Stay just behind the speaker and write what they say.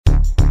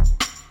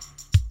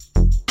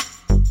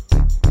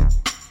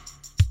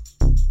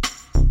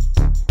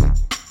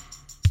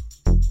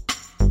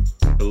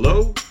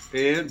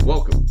and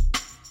welcome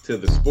to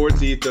the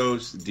Sports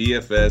Ethos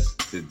DFS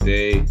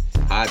Today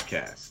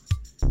podcast.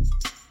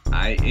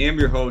 I am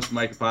your host,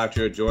 Mike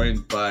Apotro,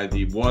 joined by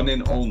the one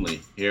and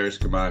only Harris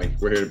Kamani.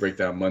 We're here to break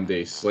down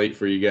Monday's slate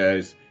for you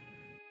guys.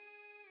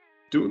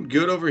 Doing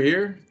good over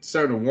here. It's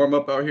starting to warm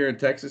up out here in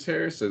Texas,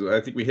 Harris. So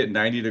I think we hit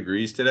 90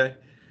 degrees today.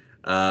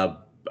 I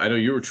know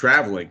you were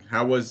traveling.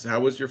 How was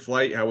your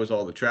flight? How was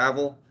all the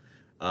travel?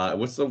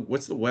 What's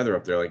the weather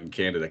up there like in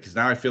Canada? Because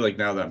now I feel like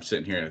now that I'm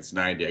sitting here and it's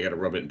 90, I got to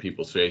rub it in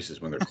people's faces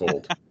when they're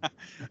cold.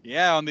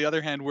 Yeah. On the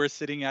other hand, we're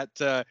sitting at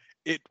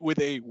it with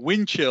a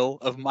wind chill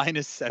of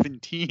minus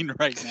 17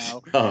 right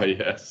now. Oh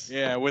yes.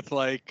 Yeah, with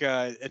I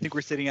think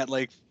we're sitting at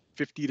like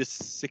 50 to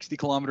 60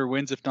 kilometer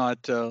winds, if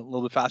not a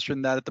little bit faster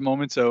than that at the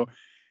moment. So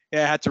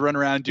yeah, I had to run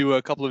around, do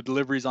a couple of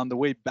deliveries on the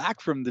way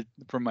back from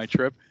my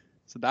trip.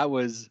 So that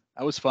was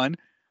fun.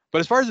 But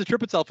as far as the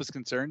trip itself is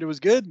concerned, it was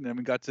good. And then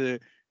we got to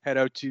head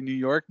out to New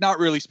York. Not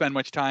really spend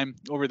much time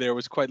over there. It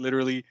was quite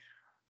literally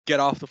get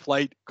off the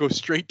flight, go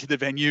straight to the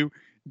venue,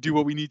 do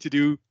what we need to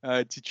do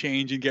to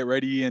change and get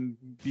ready and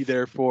be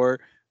there for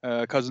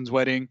cousin's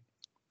wedding.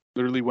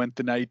 Literally went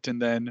the night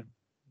and then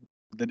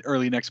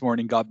early next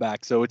morning got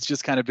back. So it's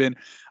just kind of been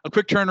a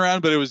quick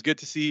turnaround, but it was good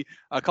to see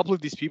a couple of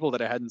these people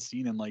that I hadn't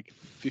seen in like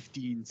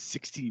 15,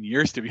 16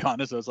 years, to be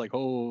honest. I was like,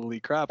 holy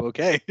crap.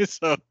 Okay.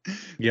 So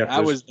you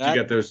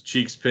got those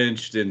cheeks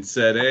pinched and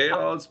said, hey,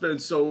 it's been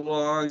so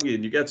long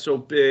and you got so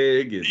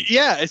big. And...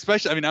 Yeah,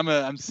 especially, I'm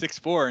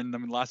 6'4",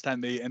 and last time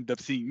they ended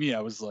up seeing me,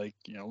 I was like,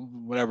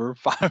 whatever,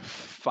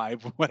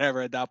 five,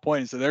 whatever at that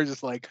point. So they're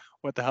just like,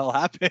 what the hell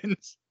happened?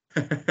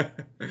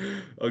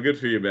 Oh, good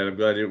for you, man. I'm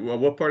glad you. Well,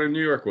 what part of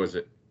New York was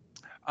it?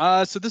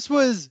 So this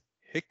was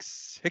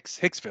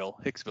Hicksville.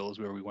 Hicksville is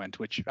where we went,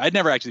 which I'd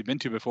never actually been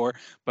to before.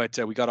 But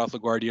we got off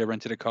LaGuardia,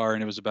 rented a car,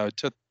 and it was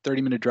about a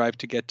 30-minute drive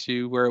to get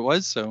to where it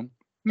was. So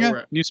yeah,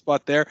 right. New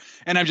spot there.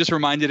 And I'm just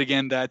reminded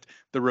again that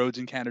the roads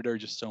in Canada are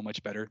just so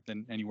much better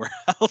than anywhere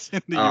else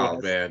in the U.S.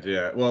 Oh man,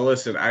 yeah. Well,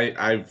 listen,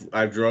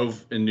 I've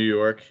drove in New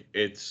York.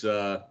 It's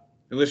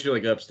unless you're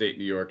like upstate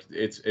New York,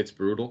 it's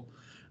brutal.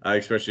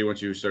 Especially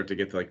once you start to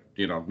get to like,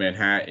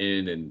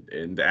 Manhattan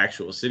and the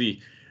actual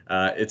city,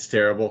 it's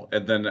terrible.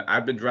 And then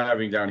I've been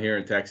driving down here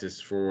in Texas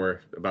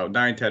for about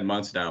 9-10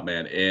 months now,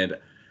 man. And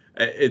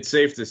it's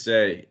safe to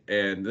say,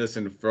 and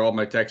listen, for all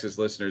my Texas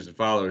listeners and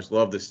followers,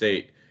 love the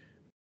state,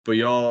 but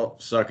y'all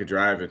suck at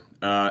driving.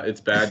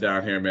 It's bad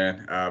down here,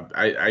 man.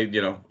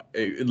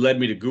 It led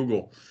me to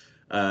Google.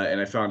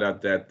 And I found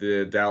out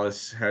that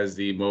Dallas has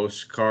the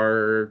most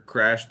car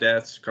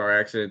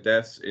accident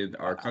deaths in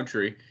our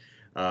country.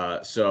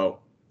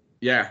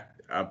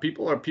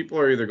 People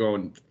are either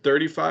going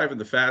 35 in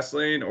the fast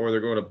lane or they're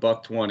going a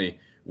 $120,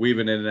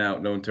 weaving in and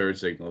out, no turn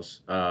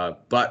signals.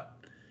 But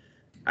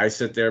I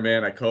sit there,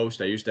 man. I coast.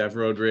 I used to have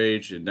road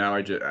rage, and now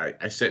I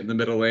sit in the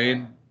middle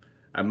lane.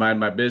 I mind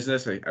my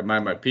business. I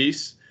mind my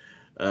peace,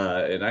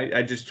 and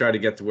I just try to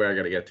get to where I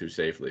got to get to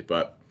safely.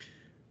 But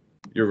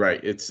you're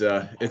right. It's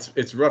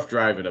rough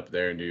driving up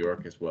there in New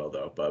York as well,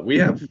 though. But we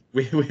have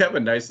a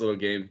nice little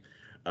game.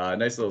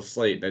 Nice little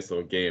slate, nice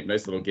little game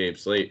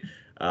slate.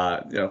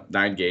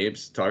 9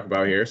 games to talk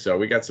about here. So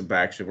we got some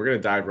action. We're going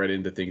to dive right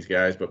into things,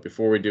 guys. But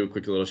before we do, a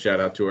quick little shout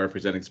out to our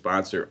presenting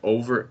sponsor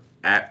over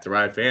at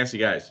Thrive Fantasy,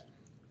 guys.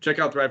 Check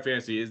out Thrive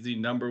Fantasy. It is the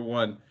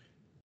 #1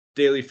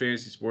 daily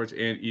fantasy sports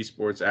and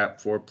esports app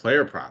for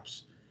player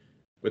props.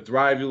 With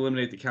Thrive, you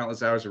eliminate the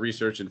countless hours of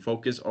research and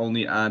focus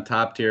only on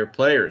top-tier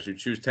players. You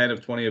choose 10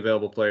 of 20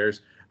 available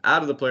players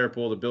out of the player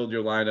pool to build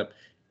your lineup.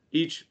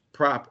 Each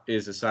prop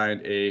is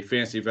assigned a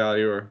fantasy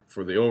value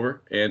for the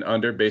over and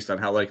under based on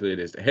how likely it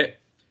is to hit.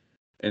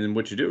 And then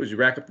what you do is you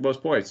rack up the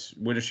most points,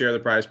 win a share of the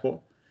prize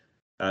pool.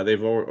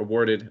 They've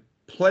awarded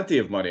plenty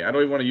of money. I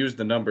don't even want to use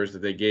the numbers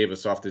that they gave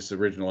us off this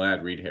original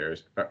ad, Reed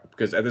Harris,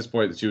 because at this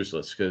point it's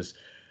useless because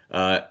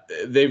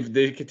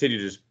they continue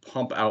to just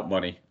pump out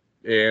money.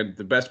 And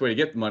the best way to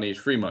get the money is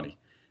free money.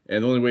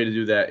 And the only way to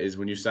do that is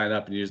when you sign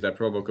up and use that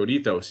promo code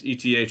ETHOS,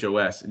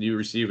 ETHOS, and you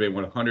receive a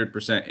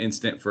 100%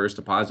 instant first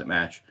deposit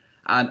match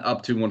on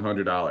up to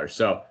 $100.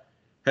 So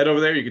head over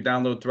there. You can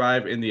download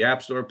Thrive in the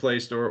App Store, Play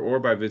Store, or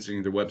by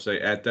visiting their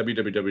website at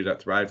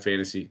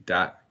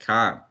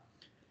www.thrivefantasy.com.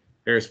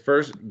 Here's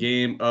first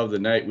game of the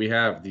night. We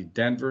have the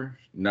Denver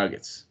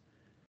Nuggets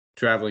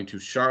traveling to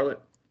Charlotte,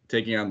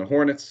 taking on the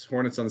Hornets.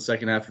 Hornets on the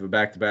second half of a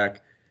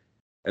back-to-back.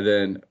 And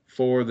then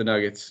for the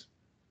Nuggets,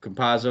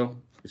 Campazzo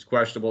is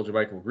questionable.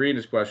 JaMychal Green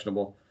is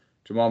questionable.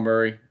 Jamal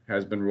Murray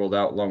has been ruled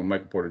out along with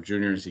Michael Porter Jr.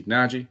 and Zeke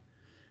Naji.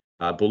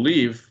 I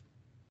believe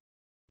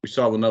we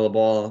saw LaMelo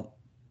Ball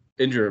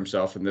injure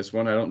himself in this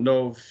one. I don't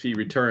know if he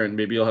returned.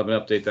 Maybe you'll have an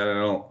update that I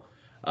don't.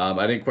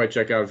 I didn't quite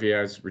check out if he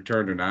has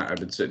returned or not. I've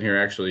been sitting here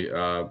actually.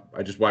 I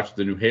just watched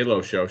the new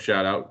Halo show.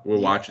 Shout out. We'll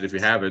watch it if you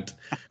haven't.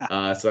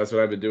 So that's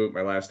what I've been doing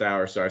my last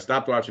hour. So I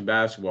stopped watching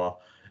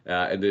basketball.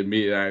 And then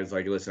I was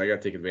like, listen, I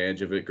got to take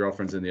advantage of it.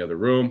 Girlfriend's in the other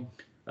room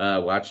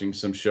watching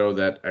some show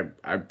that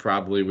I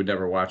probably would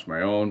never watch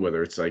my own,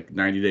 whether it's like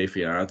 90 Day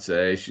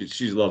Fiance.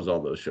 She loves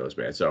all those shows,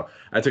 man. So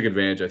I took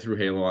advantage. I threw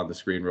Halo on the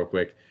screen real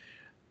quick.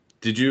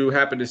 Did you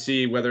happen to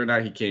see whether or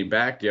not he came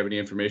back? Do you have any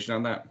information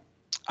on that?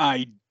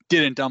 I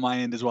didn't on my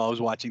end as well. I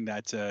was watching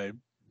that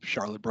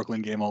Charlotte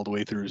Brooklyn game all the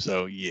way through.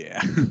 So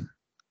yeah.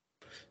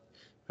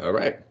 All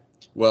right.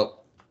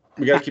 Well,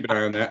 we got to keep an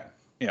eye on that.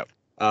 Yep.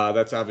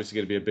 That's obviously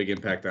going to be a big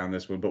impact on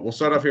this one. But we'll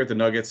start off here at the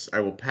Nuggets.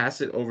 I will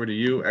pass it over to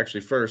you.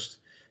 Actually, first,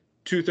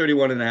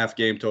 231.5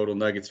 game total.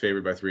 Nuggets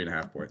favored by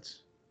 3.5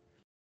 points.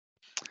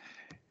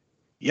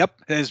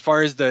 Yep. As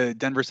far as the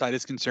Denver side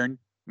is concerned,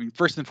 I mean,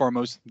 first and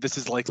foremost, this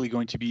is likely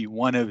going to be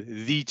one of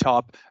the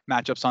top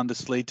matchups on the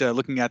slate.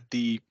 Looking at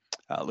the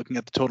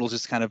totals,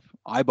 just kind of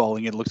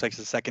eyeballing it, looks like it's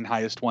the second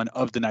highest one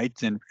of the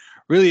night. And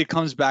really, it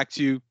comes back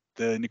to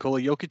the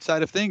Nikola Jokic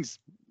side of things.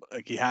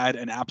 Like, he had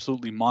an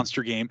absolutely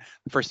monster game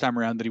the first time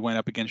around that he went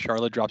up against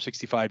Charlotte, dropped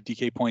 65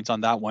 DK points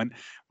on that one.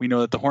 We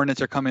know that the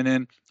Hornets are coming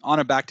in on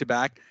a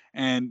back-to-back,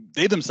 and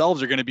they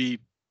themselves are going to be,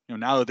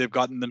 now that they've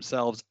gotten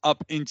themselves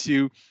up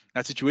into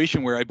that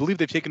situation where I believe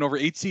they've taken over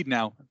 8th seed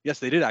now. Yes,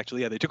 they did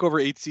actually. Yeah, they took over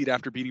 8th seed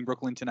after beating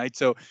Brooklyn tonight.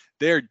 So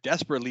they're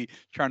desperately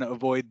trying to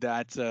avoid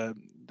that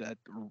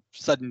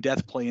sudden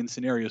death play-in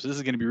scenario. So this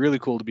is going to be really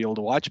cool to be able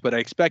to watch. But I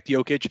expect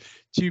Jokic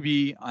to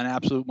be an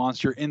absolute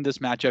monster in this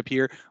matchup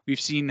here. We've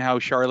seen how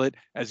Charlotte,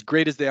 as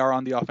great as they are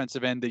on the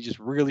offensive end, they just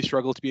really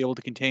struggle to be able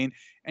to contain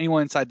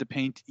anyone inside the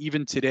paint.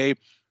 Even today,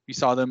 we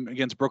saw them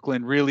against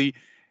Brooklyn. Really,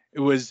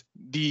 it was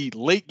the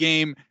late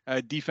game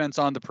defense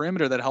on the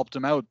perimeter that helped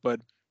them out.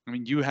 But I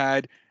mean, you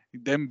had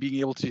them being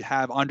able to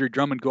have Andre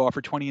Drummond go off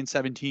for 20 and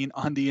 17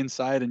 on the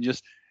inside and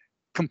just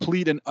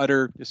complete and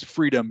utter just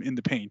freedom in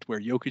the paint, where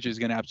Jokic is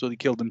going to absolutely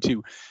kill them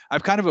too.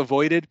 I've kind of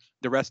avoided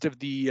the rest of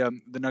the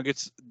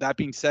Nuggets. That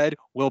being said,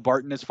 Will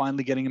Barton is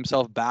finally getting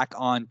himself back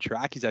on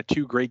track. He's had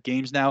 2 great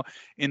games now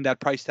in that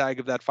price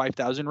tag of that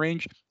 5,000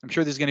 range. I'm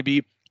sure there's going to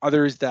be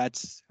others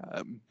that's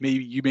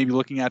maybe you may be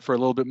looking at for a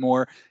little bit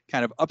more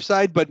kind of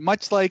upside, but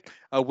much like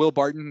Will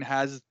Barton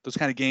has those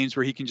kind of games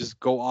where he can just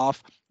go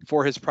off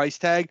for his price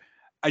tag,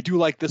 I do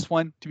like this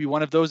one to be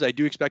one of those. I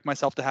do expect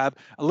myself to have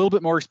a little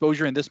bit more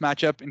exposure in this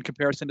matchup in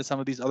comparison to some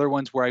of these other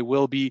ones where I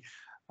will be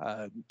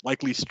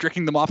likely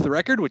striking them off the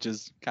record, which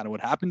is kind of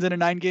what happens in a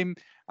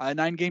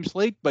 9-game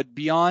slate. But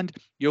beyond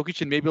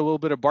Jokic and maybe a little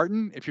bit of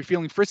Barton, if you're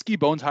feeling frisky,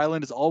 Bones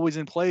Highland is always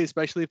in play,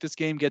 especially if this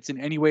game gets in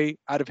any way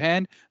out of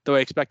hand, though I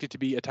expect it to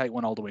be a tight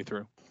one all the way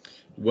through.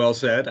 Well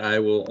said. I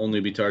will only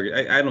be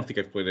targeting. I don't think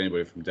I've played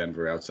anybody from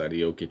Denver outside of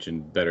Jokic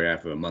in better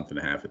half of a month and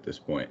a half at this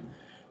point.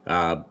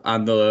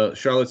 On the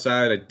Charlotte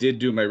side, I did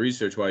do my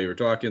research while you were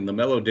talking.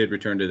 LaMelo did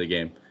return to the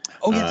game.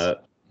 Oh, yes.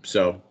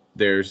 So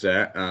there's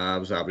that.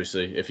 Was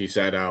obviously, if he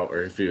sat out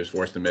or if he was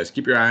forced to miss,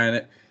 keep your eye on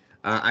it.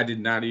 I did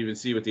not even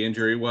see what the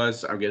injury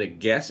was. I'm going to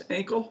guess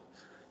ankle.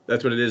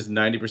 That's what it is.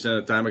 90%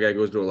 of the time, a guy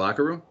goes to a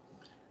locker room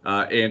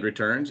and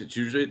returns. It's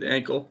usually the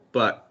ankle,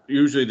 but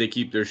usually they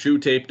keep their shoe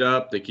taped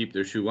up. They keep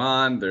their shoe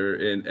on. They're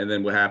in, and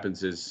then what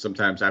happens is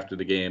sometimes after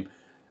the game,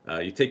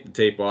 you take the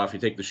tape off, you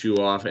take the shoe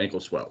off,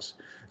 ankle swells.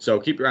 So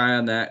keep your eye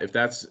on that. If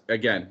that's,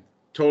 again,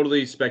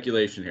 totally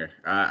speculation here.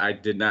 I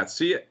did not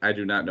see it. I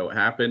do not know what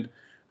happened.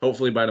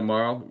 Hopefully by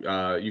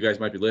tomorrow, you guys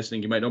might be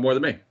listening. You might know more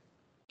than me.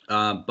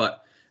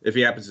 But if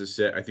he happens to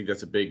sit, I think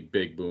that's a big,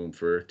 big boom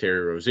for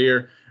Terry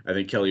Rozier. I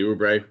think Kelly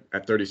Oubre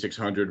at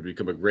 3,600 would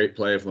become a great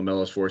play if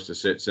LaMelo's forced to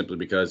sit, simply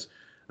because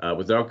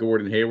without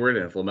Gordon Hayward,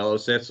 and if LaMelo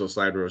sits, they'll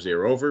slide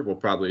Rozier over. We'll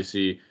probably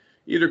see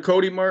either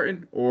Cody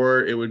Martin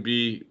or it would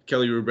be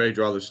Kelly Oubre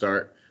draw the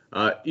start.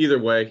 Either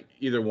way,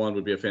 either one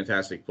would be a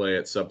fantastic play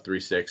at sub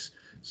 3.6.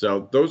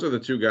 So those are the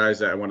 2 guys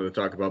that I wanted to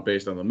talk about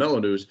based on the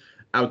LaMelo news.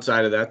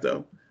 Outside of that,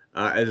 though,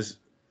 as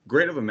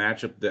great of a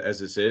matchup as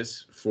this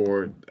is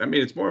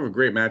it's more of a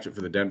great matchup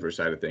for the Denver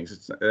side of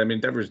things.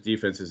 Denver's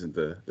defense isn't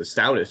the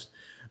stoutest,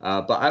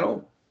 but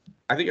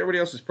I think everybody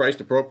else is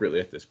priced appropriately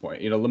at this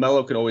point.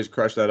 LaMelo can always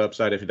crush that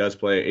upside if he does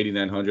play at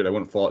 8,900. I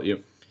wouldn't fault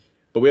you.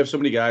 But we have so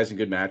many guys and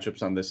good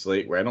matchups on this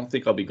slate where I don't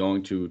think I'll be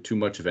going to too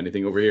much of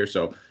anything over here.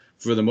 So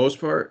for the most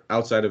part,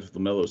 outside of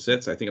LaMelo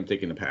sits, I think I'm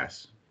taking the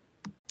pass.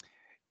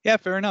 Yeah,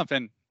 fair enough.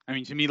 And I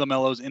mean, to me,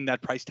 LaMelo's in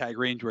that price tag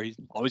range where he's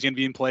always going to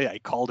be in play. I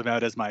called him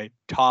out as my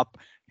top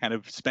kind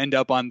of spend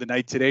up on the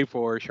night today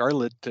for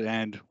Charlotte,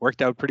 and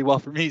worked out pretty well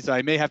for me. So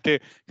I may have to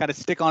kind of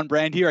stick on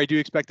brand here. I do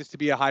expect this to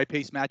be a high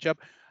pace matchup.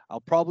 I'll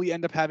probably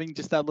end up having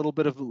just that little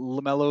bit of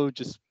LaMelo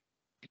just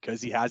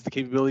because he has the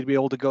capability to be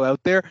able to go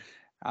out there.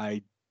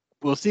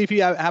 We'll see if he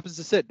happens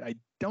to sit. I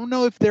don't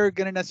know if they're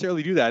going to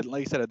necessarily do that.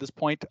 Like I said, at this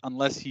point,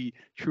 unless he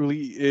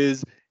truly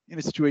is in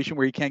a situation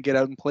where he can't get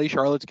out and play,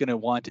 Charlotte's going to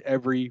want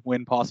every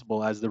win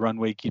possible as the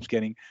runway keeps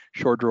getting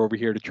shorter over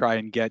here to try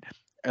and get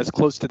as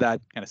close to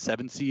that kind of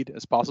 7 seed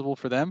as possible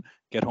for them,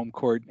 get home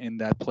court in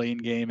that play-in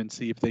game and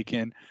see if they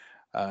can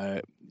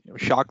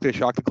shock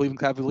the Cleveland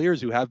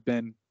Cavaliers, who have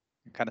been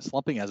kind of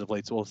slumping as of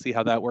late. So we'll see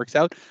how that works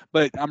out.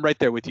 But I'm right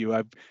there with you.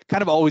 I've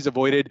kind of always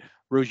avoided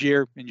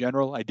Rozier in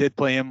general. I did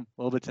play him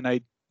a little bit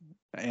tonight,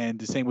 and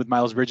the same with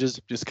Miles Bridges,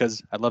 just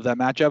because I love that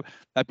matchup.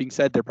 That being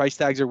said, their price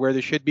tags are where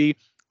they should be,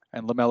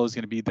 and LaMelo is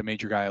going to be the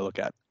major guy I look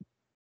at.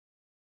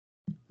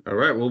 All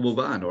right, we'll move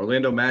on.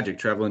 Orlando Magic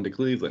traveling to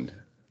Cleveland,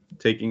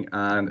 taking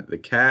on the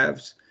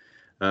Cavs.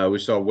 We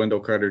saw Wendell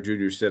Carter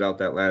Jr. sit out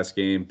that last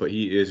game, but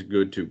he is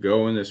good to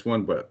go in this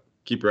one. But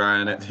keep your eye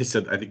on it.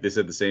 I think they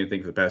said the same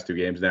thing for the past 2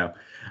 games now.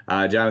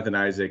 Jonathan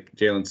Isaac,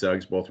 Jalen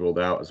Suggs both ruled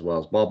out, as well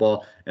as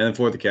Ball. And then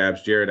for the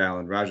Cavs, Jared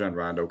Allen, Rajon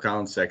Rondo,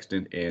 Colin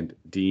Sexton, and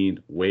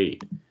Dean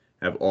Wade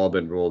have all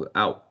been ruled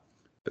out.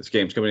 This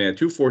game's coming in at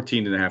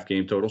 214.5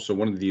 game total, so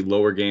one of the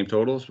lower game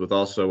totals with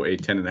also a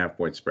 10.5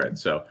 point spread.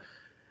 So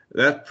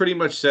that pretty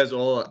much says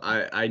all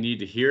I need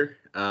to hear.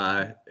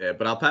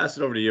 But I'll pass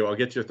it over to you. I'll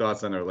get your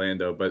thoughts on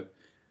Orlando, but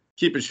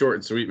keep it short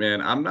and sweet, man.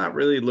 I'm not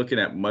really looking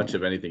at much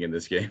of anything in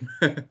this game.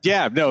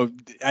 Yeah, no,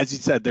 as you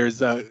said,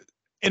 there's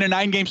in a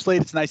 9-game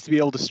slate, it's nice to be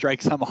able to strike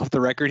some off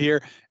the record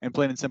here, and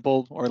plain and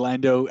simple,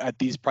 Orlando at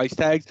these price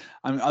tags.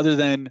 Other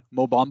than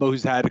Mo Bamba,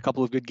 who's had a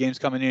couple of good games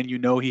coming in,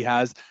 he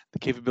has the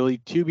capability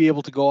to be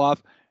able to go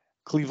off.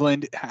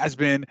 Cleveland has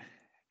been,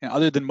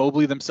 other than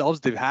Mobley themselves,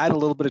 they've had a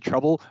little bit of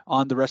trouble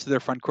on the rest of their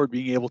front court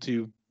being able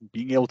to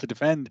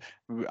defend.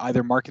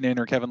 Either Markkanen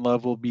or Kevin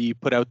Love will be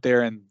put out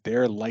there, and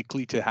they're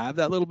likely to have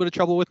that little bit of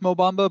trouble with Mo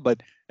Bamba.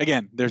 But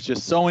again, there's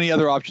just so many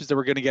other options that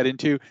we're going to get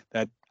into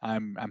that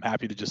I'm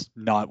happy to just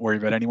not worry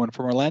about anyone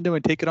from Orlando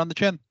and take it on the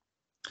chin.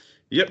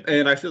 Yep,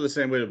 and I feel the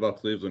same way about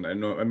Cleveland.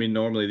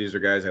 Normally these are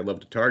guys I love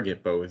to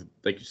target, but with,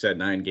 like you said,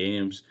 9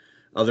 games,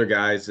 other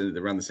guys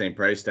around the same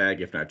price tag,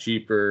 if not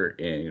cheaper,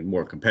 and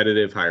more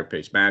competitive, higher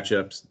paced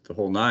matchups, the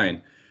whole 9.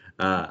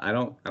 I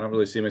don't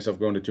really see myself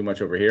going to too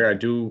much over here. I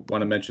do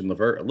want to mention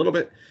LeVert a little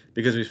bit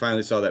because we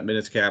finally saw that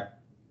minutes cap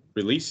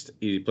released.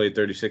 He played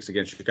 36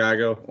 against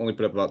Chicago, only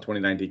put up about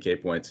 29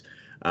 DK points,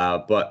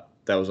 but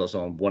that was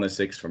also on 1 of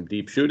 6 from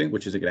deep shooting,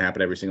 which isn't going to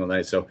happen every single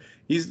night. So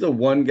he's the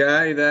one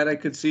guy that I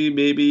could see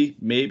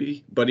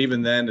maybe. But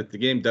even then, if the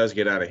game does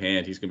get out of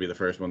hand, he's going to be the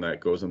first one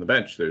that goes on the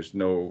bench. There's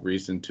no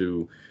reason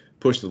to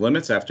push the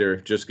limits after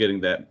just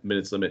getting that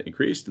minutes limit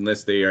increased,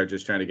 unless they are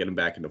just trying to get him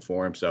back into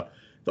form. So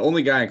the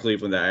only guy in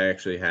Cleveland that I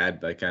actually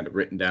had kind of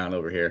written down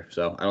over here.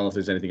 So I don't know if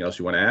there's anything else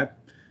you want to add.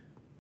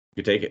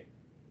 You take it.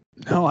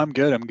 No, I'm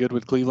good. I'm good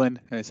with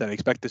Cleveland. As I said, I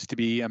expect this to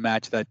be a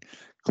match that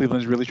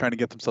Cleveland's really trying to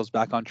get themselves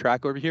back on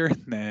track over here.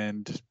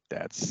 And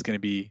that's going to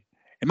be,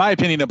 in my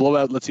opinion, a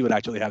blowout. Let's see what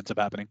actually ends up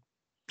happening.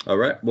 All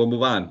right, we'll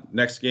move on.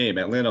 Next game,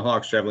 Atlanta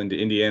Hawks traveling to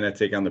Indiana to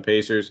take on the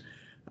Pacers.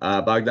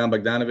 Bogdan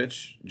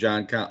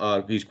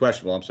Bogdanovic, he's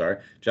questionable, I'm sorry.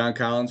 John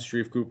Collins,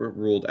 Sharif Cooper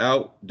ruled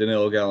out.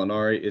 Danilo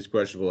Gallinari is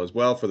questionable as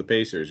well for the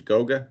Pacers.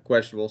 Goga,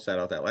 questionable, sat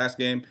out that last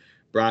game.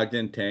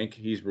 Brogdon, Tank,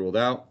 he's ruled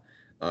out.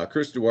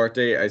 Chris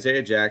Duarte,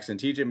 Isaiah Jackson,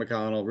 TJ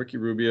McConnell, Ricky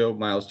Rubio,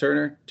 Miles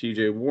Turner,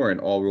 TJ Warren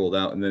all ruled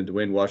out. And then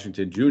Dwayne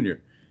Washington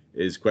Jr.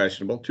 is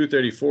questionable.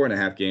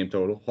 234.5 game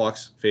total.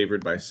 Hawks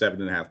favored by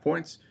 7.5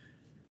 points.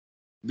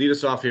 Lead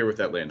us off here with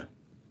Atlanta.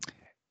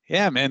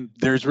 Yeah, man,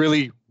 there's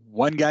really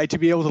one guy to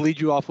be able to lead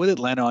you off with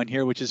Atlanta on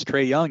here, which is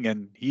Trae Young,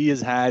 and he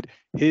has had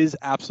his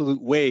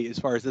absolute way as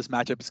far as this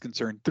matchup is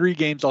concerned. 3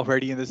 games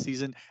already in this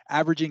season,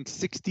 averaging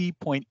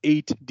 60.8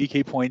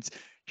 DK points,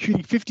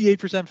 shooting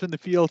 58% from the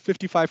field,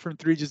 55 from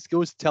 3. Just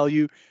goes to tell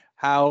you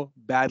how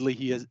badly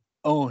he has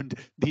owned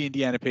the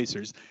Indiana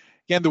Pacers.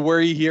 Again, the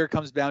worry here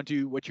comes down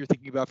to what you're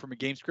thinking about from a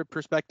game script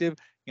perspective.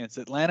 Against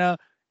Atlanta,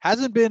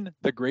 hasn't been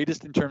the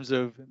greatest in terms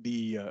of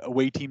the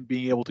away team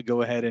being able to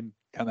go ahead and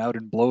come out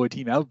and blow a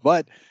team out,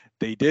 but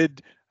they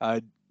did,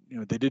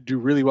 they did do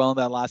really well in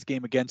that last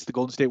game against the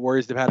Golden State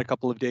Warriors. They've had a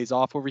couple of days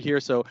off over here,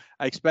 so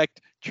I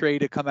expect Trae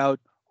to come out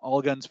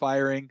all guns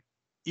firing.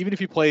 Even if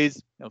he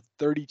plays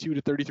 32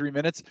 to 33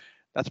 minutes,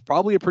 that's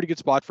probably a pretty good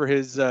spot for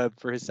his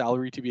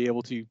salary to be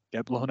able to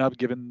get blown up,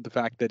 given the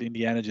fact that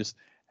Indiana just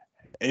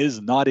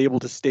is not able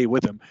to stay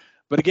with him.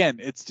 But again,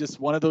 it's just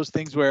one of those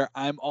things where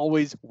I'm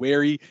always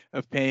wary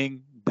of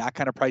paying that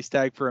kind of price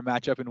tag for a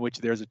matchup in which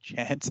there's a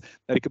chance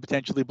that it could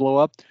potentially blow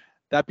up.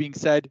 That being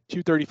said,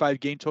 235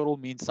 game total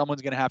means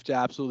someone's going to have to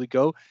absolutely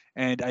go.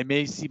 And I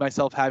may see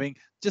myself having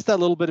just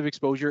that little bit of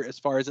exposure as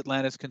far as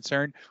Atlanta is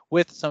concerned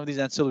with some of these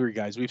ancillary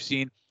guys. We've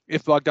seen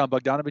if Bogdan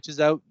Bogdanovic is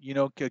out,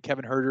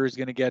 Kevin Huerter is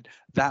going to get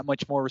that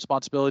much more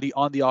responsibility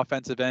on the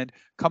offensive end,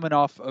 coming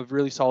off a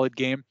really solid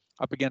game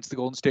up against the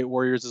Golden State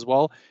Warriors as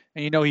well.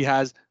 And he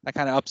has that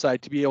kind of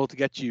upside to be able to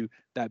get you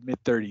that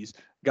mid-30s.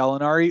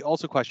 Gallinari,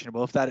 also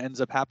questionable. If that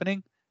ends up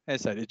happening,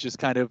 as I said, it just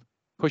kind of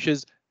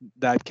pushes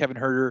that Kevin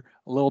Huerter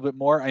a little bit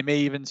more. I may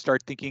even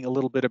start thinking a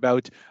little bit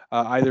about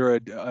either a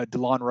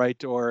DeLon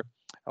Wright or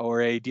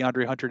a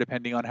DeAndre Hunter,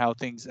 depending on how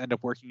things end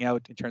up working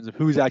out in terms of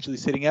who's actually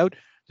sitting out,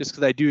 just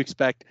because I do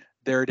expect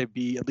there to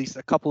be at least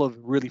a couple of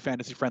really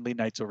fantasy-friendly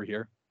lines over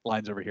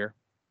here.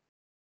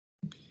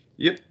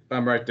 Yep,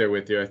 I'm right there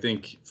with you. I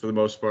think for the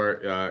most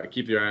part,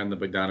 keep your eye on the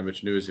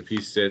Bogdanovic news. If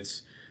he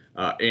sits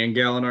and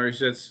Gallinari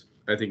sits,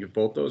 I think if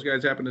both those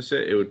guys happen to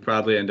sit, it would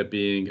probably end up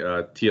being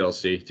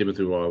TLC,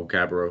 Timothy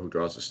Cabarrot, who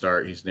draws the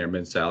start. He's near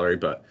mid salary,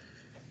 but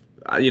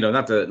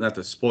not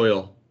to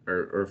spoil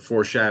or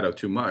foreshadow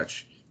too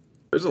much.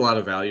 There's a lot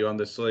of value on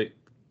this slate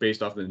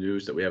based off the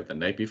news that we have the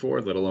night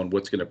before, let alone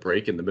what's going to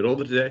break in the middle of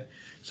the day.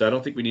 So I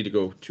don't think we need to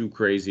go too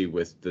crazy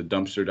with the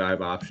dumpster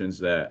dive options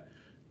that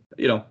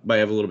might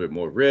have a little bit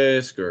more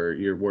risk, or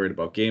you're worried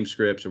about game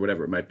scripts or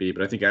whatever it might be.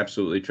 But I think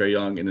absolutely Trae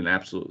Young in an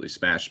absolutely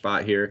smash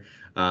spot here.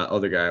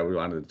 Other guy we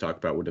wanted to talk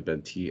about would have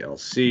been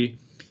TLC.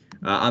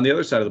 On the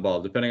other side of the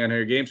ball, depending on how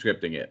you're game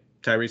scripting it,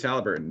 Tyrese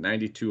Halliburton,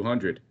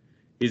 9,200.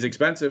 He's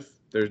expensive.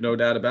 There's no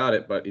doubt about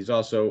it, but he's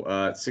also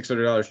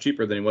 $600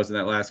 cheaper than he was in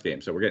that last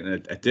game. So we're getting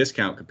a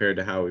discount compared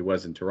to how he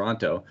was in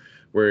Toronto,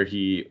 where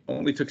he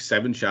only took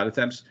 7 shot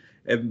attempts.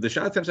 And the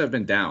shot attempts have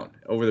been down.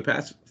 Over the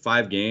past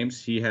 5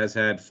 games, he has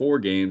had 4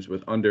 games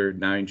with under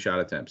 9 shot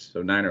attempts,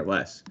 so 9 or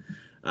less.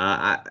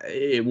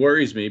 It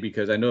worries me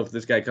because I know if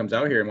this guy comes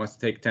out here and wants to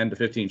take 10 to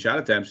 15 shot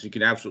attempts, he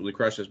can absolutely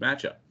crush this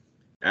matchup.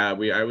 I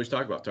always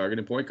talk about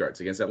targeting point guards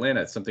against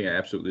Atlanta. It's something I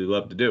absolutely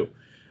love to do.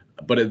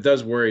 But it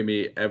does worry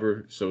me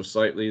ever so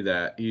slightly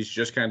that he's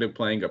just kind of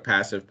playing a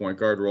passive point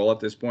guard role at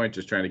this point,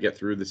 just trying to get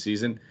through the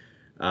season,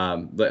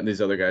 letting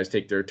these other guys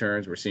take their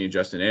turns. We're seeing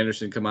Justin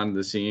Anderson come onto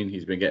the scene.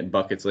 He's been getting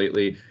buckets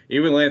lately.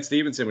 Even Lance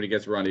Stevenson, when he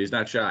gets run, he's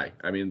not shy.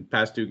 I mean,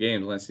 past 2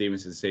 games, Lance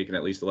Stevenson's taken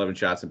at least 11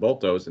 shots in both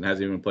those and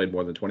hasn't even played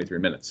more than 23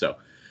 minutes. So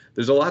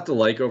there's a lot to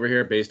like over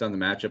here based on the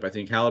matchup. I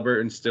think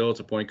Halliburton still,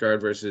 it's a point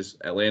guard versus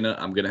Atlanta.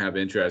 I'm going to have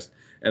interest.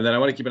 And then I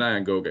want to keep an eye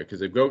on Goga,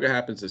 because if Goga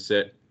happens to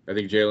sit, I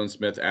think Jalen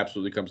Smith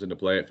absolutely comes into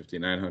play at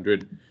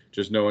 5,900.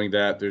 Just knowing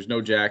that there's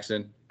no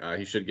Jackson.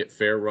 He should get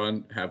fair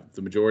run, have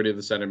the majority of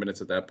the center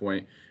minutes at that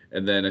point.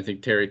 And then I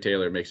think Terry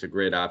Taylor makes a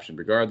great option,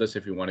 regardless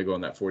if you want to go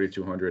on that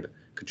 4,200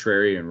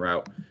 contrarian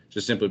route,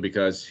 just simply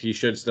because he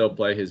should still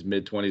play his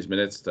mid-20s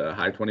minutes to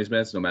high 20s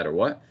minutes no matter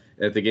what.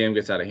 And if the game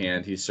gets out of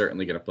hand, he's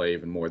certainly going to play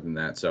even more than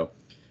that. So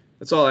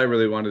that's all I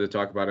really wanted to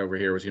talk about over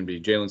here was going to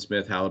be Jalen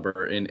Smith,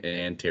 Halliburton,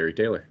 and Terry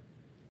Taylor.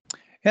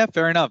 Yeah,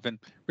 fair enough. And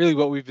really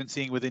what we've been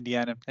seeing with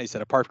Indiana, like I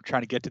said, apart from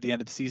trying to get to the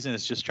end of the season,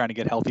 it's just trying to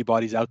get healthy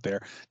bodies out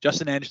there.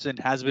 Justin Anderson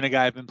has been a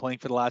guy I've been playing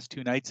for the last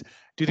 2 nights. I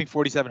do think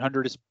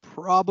 4,700 is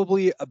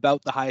probably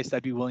about the highest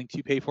I'd be willing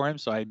to pay for him.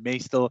 So I may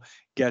still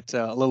get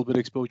a little bit of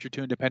exposure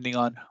to him depending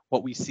on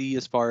what we see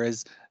as far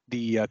as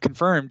the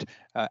confirmed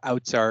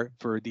outs are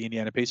for the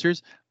Indiana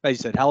Pacers. As you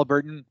said,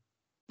 Halliburton,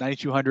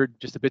 9,200,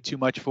 just a bit too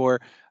much for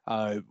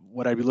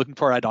what I'd be looking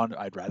for.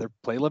 I'd rather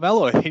play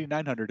LaMelo at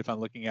 8,900 if I'm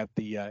looking at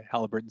the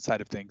Halliburton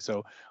side of things.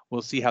 So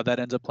we'll see how that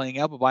ends up playing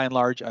out. But by and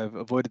large, I've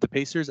avoided the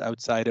Pacers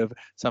outside of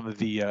some of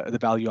the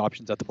value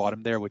options at the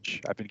bottom there,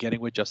 which I've been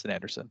getting with Justin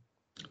Anderson.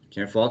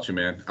 Can't fault you,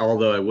 man.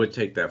 Although I would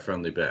take that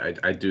friendly bet.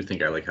 I do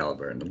think I like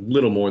Halliburton a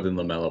little more than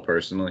LaMelo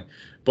personally.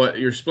 But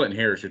you're splitting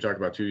hairs. You're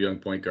talking about 2 young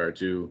point guards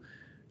who,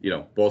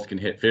 both can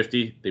hit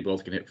 50. They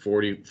both can hit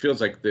 40.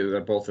 Feels like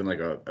they're both in like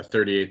a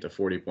 38 to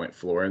 40 point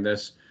floor in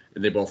this.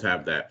 And they both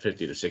have that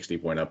 50 to 60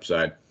 point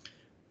upside.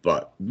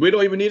 But we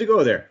don't even need to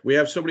go there. We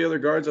have so many other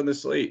guards on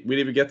this slate. We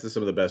didn't even get to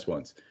some of the best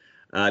ones.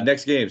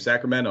 Next game,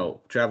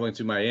 Sacramento traveling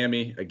to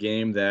Miami, a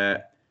game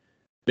that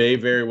may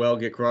very well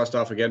get crossed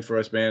off again for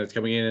us, man. It's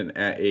coming in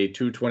at a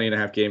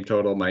 220.5 game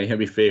total.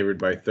 Miami favored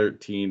by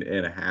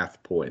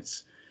 13.5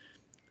 points.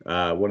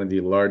 One of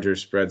the larger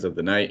spreads of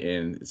the night,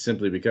 and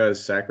simply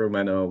because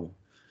Sacramento,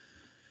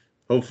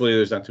 hopefully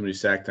there's not too many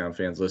Sacktown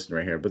fans listening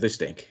right here, but they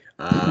stink.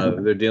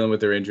 They're dealing with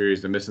their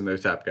injuries. They're missing their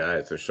top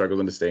guys. They're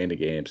struggling to stay into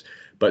games.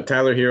 But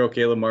Tyler Hero,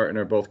 Caleb Martin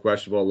are both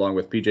questionable, along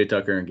with PJ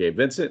Tucker and Gabe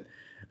Vincent.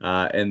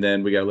 And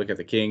then we got to look at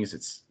the Kings.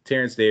 It's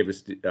Terrence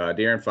Davis,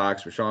 De'Aaron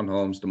Fox, Rashawn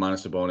Holmes,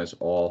 Domantas Sabonis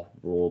all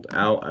ruled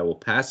out. I will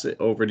pass it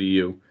over to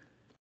you.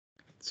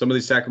 Some of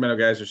these Sacramento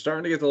guys are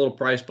starting to get the little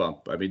price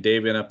bump. I mean,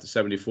 Davian up to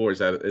 74. Is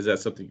that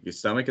something you can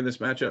stomach in this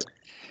matchup?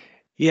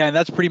 Yeah, and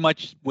that's pretty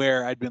much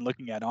where I'd been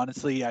looking at.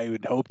 Honestly, I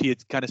would hoped he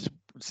had kind of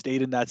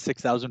stayed in that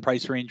 6,000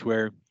 price range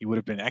where he would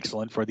have been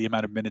excellent for the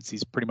amount of minutes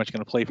he's pretty much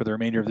going to play for the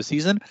remainder of the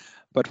season.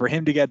 But for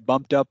him to get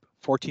bumped up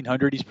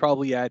 1,400, he's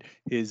probably at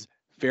his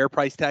fair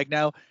price tag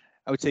now.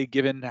 I would say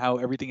given how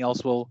everything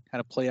else will kind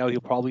of play out, he'll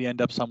probably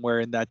end up somewhere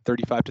in that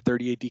 35 to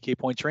 38 DK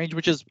points range,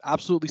 which is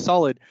absolutely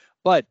solid.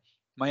 But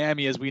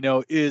Miami, as we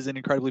know, is an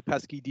incredibly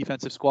pesky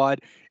defensive squad.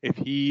 If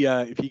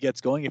he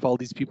gets going, if all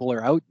these people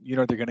are out,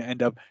 they're going to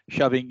end up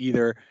shoving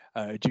either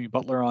Jimmy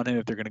Butler on him.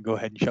 If they're going to go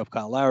ahead and shove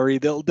Kyle Lowry,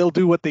 they'll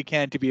do what they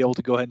can to be able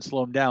to go ahead and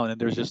slow him down. And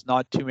there's just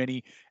not too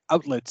many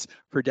outlets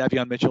for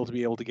Davion Mitchell to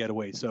be able to get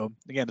away. So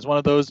again, it's one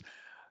of those.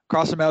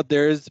 Cross him out.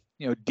 There is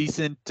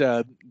decent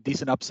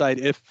upside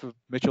if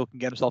Mitchell can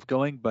get himself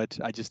going, but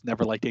I just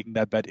never like taking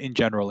that bet in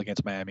general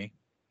against Miami.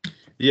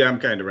 Yeah,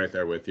 I'm kind of right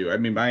there with you. I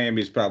mean,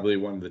 Miami's probably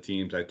one of the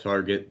teams I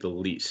target the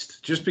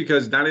least, just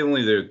because not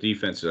only their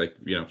defense is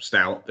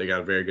stout, they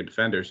got very good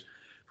defenders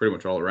pretty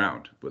much all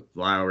around with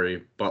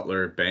Lowry,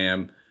 Butler,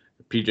 Bam,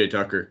 PJ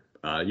Tucker,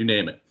 you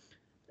name it.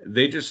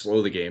 They just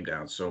slow the game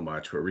down so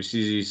much where we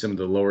see some of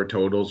the lower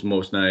totals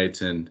most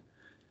nights, and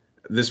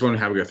this one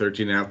having a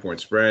 13.5 point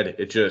spread,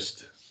 it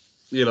just,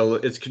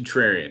 it's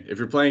contrarian. If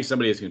you're playing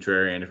somebody, it's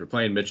contrarian. If you're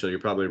playing Mitchell, you're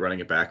probably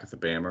running it back with a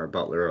Bam or a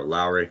Butler or a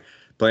Lowry,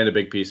 playing a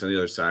big piece on the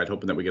other side,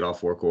 hoping that we get all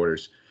 4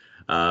 quarters.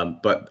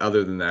 But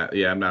other than that,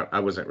 yeah, I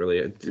wasn't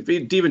really.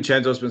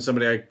 DiVincenzo's been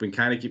somebody I've been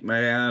kind of keeping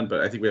my eye on,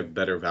 but I think we have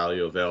better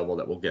value available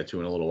that we'll get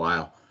to in a little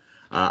while.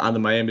 On the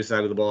Miami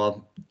side of the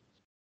ball,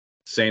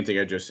 Same thing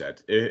I just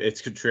said.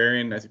 It's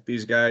contrarian, I think,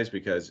 these guys,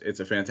 because it's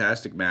a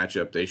fantastic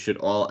matchup. They should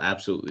all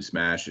absolutely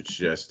smash. It's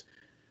just,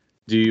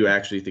 do you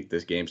actually think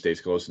this game stays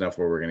close enough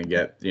where we're going to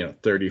get,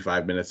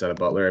 35 minutes out of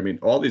Butler? I mean,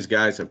 all these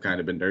guys have kind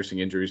of been nursing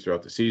injuries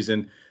throughout the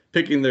season,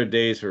 picking their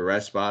days for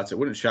rest spots. It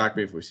wouldn't shock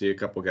me if we see a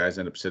couple guys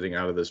end up sitting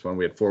out of this one.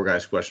 We had 4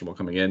 guys questionable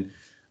coming in.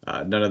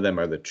 None of them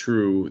are the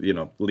true,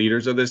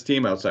 leaders of this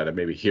team outside of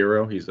maybe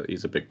Hero. He's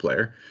a big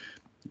player,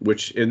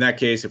 which in that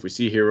case, if we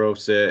see Hero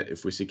sit,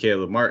 if we see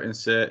Caleb Martin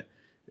sit,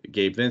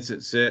 Gabe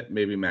Vincent sit,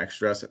 maybe Max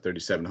Struss at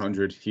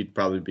 3,700. He'd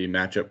probably be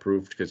matchup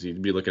proof because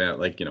he'd be looking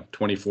at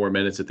 24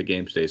 minutes if the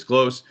game stays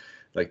close,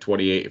 like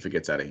 28 if it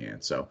gets out of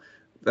hand. So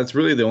that's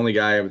really the only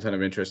guy I have a ton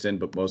of interest in,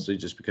 but mostly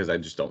just because I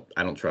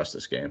don't trust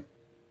this game.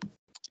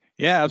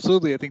 Yeah,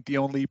 absolutely. I think the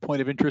only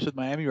point of interest with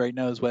Miami right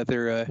now is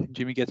whether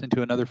Jimmy gets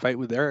into another fight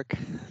with Eric.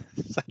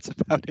 That's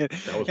about it.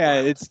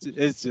 Yeah, wild.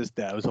 It's just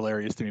that was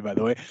hilarious to me, by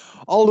the way,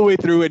 all the way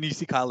through. And you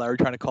see Kyle Lowry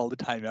trying to call the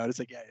timeout. It's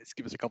like, yeah, just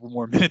give us a couple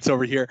more minutes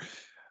over here.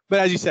 But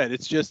as you said,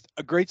 it's just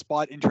a great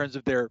spot in terms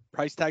of their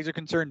price tags are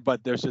concerned,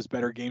 but there's just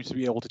better games to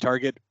be able to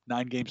target.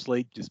 9-game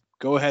slate. Just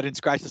go ahead and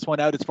scratch this one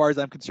out. As far as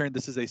I'm concerned,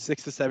 this is a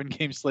 6 to 7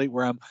 game slate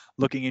where I'm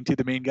looking into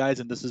the main guys,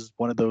 and this is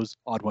one of those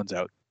odd ones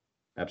out.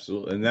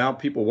 Absolutely. And now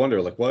people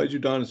wonder, why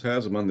did Udonis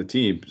has him on the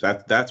team?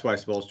 That's why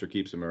Spoelstra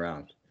keeps him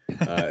around,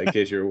 in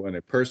case you're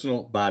a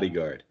personal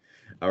bodyguard.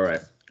 All right.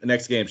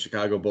 Next game,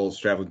 Chicago Bulls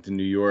traveling to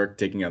New York,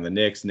 taking on the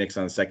Knicks. Knicks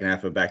on the second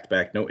half of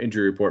back-to-back. No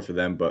injury report for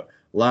them, but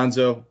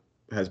Lonzo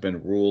has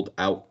been ruled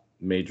out.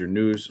 Major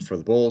news for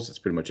the Bulls. That's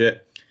pretty much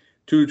it.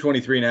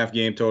 223.5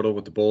 game total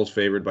with the Bulls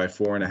favored by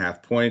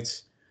 4.5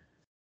 points.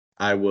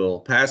 I will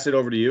pass it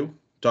over to you.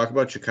 Talk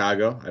about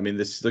Chicago. I mean,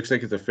 this looks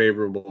like it's a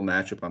favorable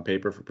matchup on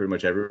paper for pretty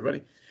much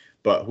everybody,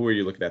 but who are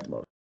you looking at the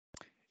most?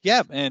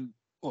 Yeah, and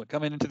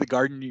coming into the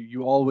Garden,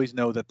 you always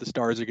know that the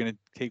Stars are going to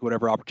take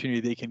whatever opportunity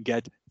they can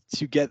get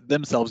to get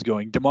themselves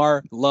going.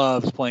 DeMar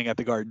loves playing at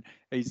the Garden.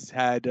 He's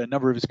had a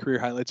number of his career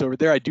highlights over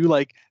there. I do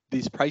like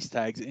these price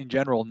tags in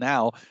general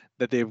now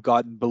that they've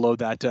gotten below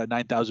that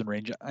 9,000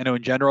 range. I know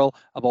in general,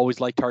 I've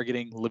always liked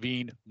targeting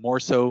LaVine more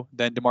so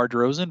than DeMar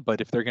DeRozan, but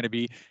if they're going to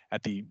be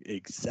at the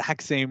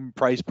exact same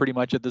price pretty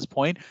much at this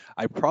point,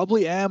 I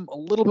probably am a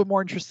little bit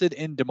more interested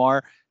in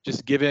DeMar,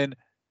 just given,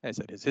 as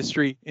I said, his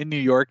history in New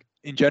York.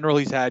 In general,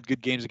 he's had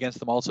good games against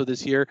them also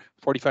this year,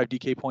 45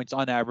 DK points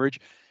on average.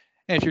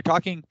 And if you're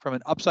talking from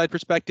an upside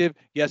perspective,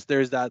 yes,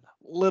 there's that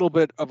little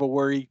bit of a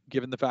worry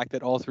given the fact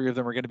that all 3 of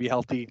them are going to be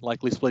healthy,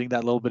 likely splitting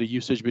that little bit of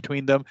usage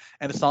between them.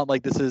 And it's not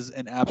like this is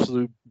an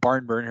absolute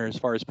barn burner as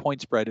far as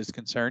point spread is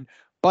concerned.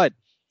 But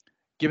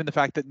given the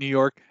fact that New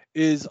York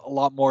is a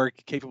lot more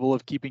capable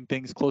of keeping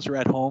things closer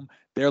at home,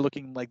 they're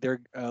looking like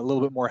they're a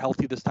little bit more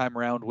healthy this time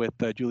around with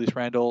Julius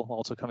Randle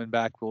also coming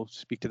back. We'll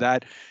speak to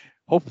that.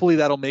 Hopefully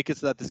that'll make it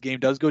so that this game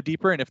does go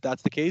deeper. And if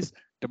that's the case,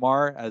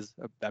 DeMar as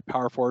that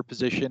power forward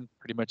position,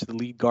 pretty much the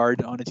lead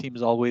guard on a team,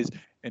 is always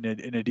in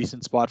a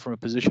decent spot from a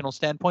positional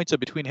standpoint. So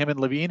between him and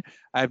LaVine,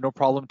 I have no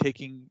problem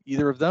taking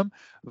either of them.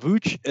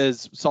 Vooch,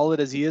 as solid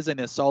as he is and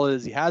as solid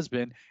as he has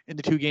been in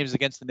the 2 games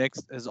against the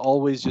Knicks, has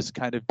always just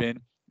kind of been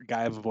a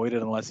guy I've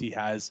avoided unless he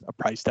has a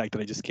price tag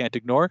that I just can't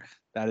ignore.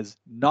 That is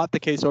not the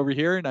case over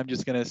here. And I'm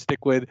just going to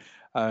stick with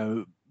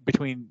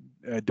between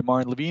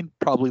DeMar and LaVine,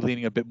 probably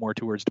leaning a bit more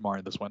towards DeMar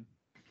in this one.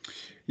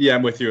 Yeah,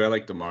 I'm with you. I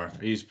like DeMar.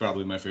 He's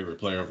probably my favorite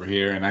player over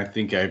here, and I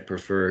think I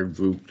prefer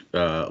Vooch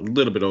a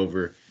little bit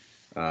over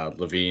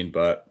LaVine,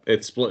 but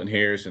it's splitting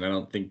hairs, and I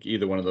don't think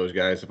either one of those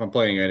guys, if I'm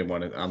playing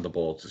anyone on the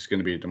Bulls, it's going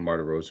to be DeMar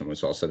DeRozan when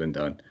it's all said and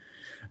done.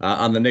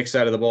 On the Knicks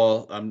side of the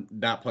ball, I'm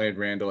not playing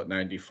Randall at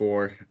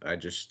 94.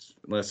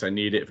 Unless I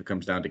need it, if it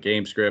comes down to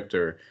game script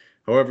or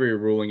however you're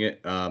ruling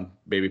it,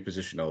 maybe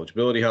position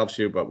eligibility helps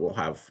you, but we'll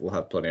have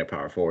plenty of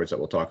power forwards that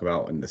we'll talk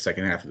about in the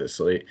second half of this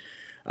slate.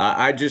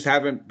 I just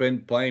haven't been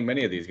playing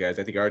many of these guys.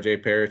 I think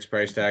RJ Parrott's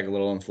price tag a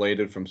little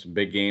inflated from some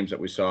big games that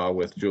we saw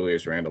with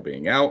Julius Randle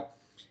being out.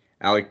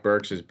 Alec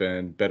Burks has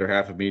been better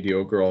half of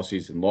mediocre all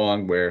season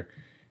long, where,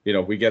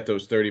 we get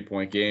those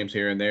 30-point games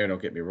here and there. Don't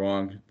get me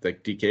wrong,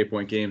 like DK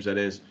point games, that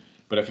is.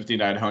 But at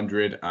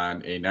 5,900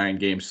 on a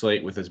 9-game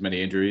slate with as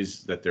many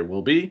injuries that there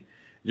will be,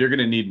 you're going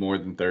to need more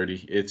than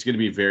 30. It's going to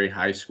be very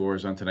high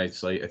scores on tonight's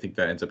slate. I think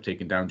that ends up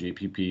taking down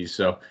GPPs.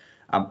 So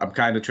I'm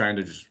kind of trying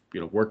to just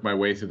work my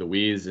way through the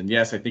weeds. And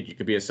yes, I think it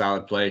could be a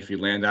solid play. If you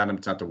land on him,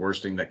 it's not the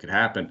worst thing that could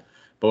happen.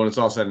 But when it's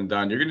all said and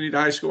done, you're going to need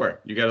a high score.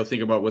 You got to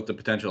think about what the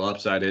potential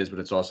upside is, but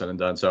it's all said and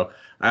done. So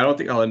I don't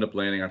think I'll end up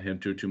landing on him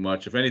too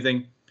much. If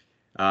anything,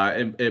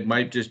 it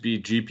might just be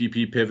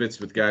GPP pivots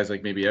with guys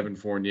like maybe Evan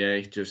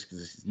Fournier, just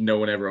because no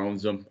one ever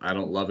owns them. I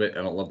don't love it.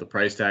 I don't love the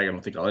price tag. I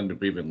don't think I'll end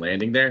up even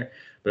landing there.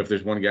 But if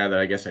there's one guy that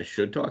I guess I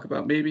should talk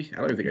about, maybe, I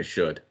don't even think I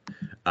should.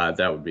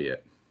 That would be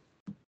it.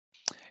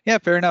 Yeah,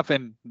 fair enough.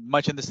 And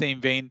much in the same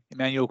vein,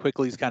 Emmanuel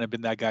Quickley's kind of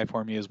been that guy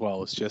for me as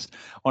well. It's just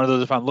one of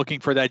those, if I'm looking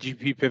for that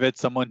GPP pivot,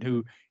 someone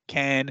who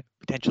can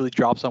potentially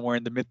drop somewhere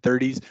in the mid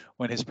 30s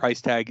when his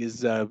price tag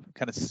is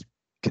kind of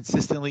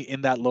consistently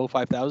in that low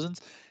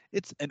 5,000s.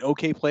 it's an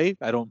okay play.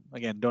 I don't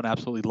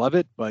absolutely love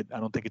it, but I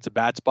don't think it's a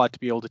bad spot to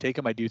be able to take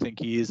him. I do think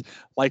he is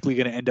likely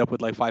going to end up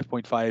with like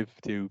 5.5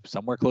 to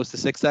somewhere close to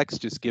 6x,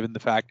 just given the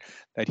fact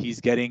that he's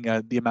getting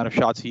the amount of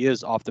shots he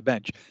is off the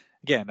bench.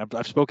 Again,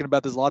 I've spoken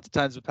about this lots of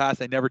times in the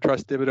past. I never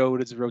trust Thibodeau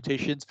with his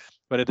rotations,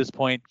 but at this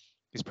point,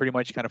 he's pretty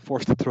much kind of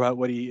forced to throw out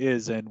what he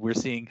is, and we're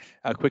seeing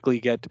quickly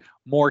get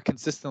more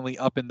consistently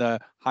up in the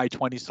high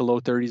 20s to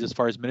low 30s as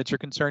far as minutes are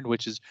concerned,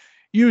 which is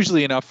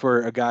usually enough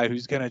for a guy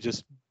who's going to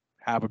just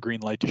have a green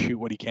light to shoot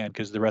what he can,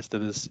 because the rest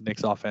of this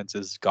Knicks offense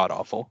is god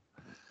awful.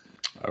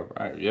 All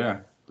right, yeah,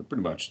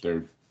 pretty much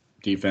their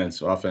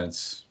defense,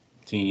 offense,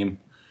 team,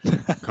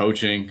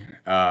 coaching,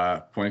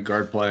 point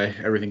guard play,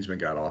 everything's been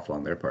god awful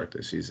on their part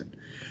this season.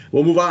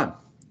 We'll move on.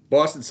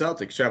 Boston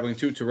Celtics traveling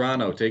to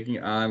Toronto,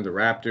 taking on the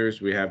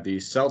Raptors. We have the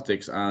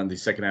Celtics on the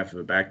second half of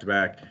a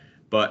back-to-back,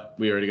 but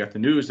we already got the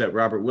news that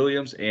Robert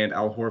Williams and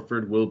Al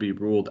Horford will be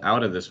ruled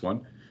out of this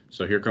one.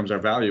 So here comes our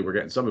value. We're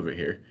getting some of it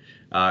here.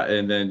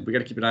 And then we got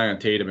to keep an eye on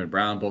Tatum and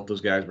Brown. Both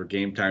those guys were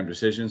game-time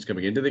decisions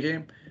coming into the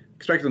game.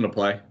 Expect them to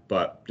play,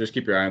 but just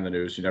keep your eye on the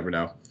news. You never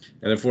know.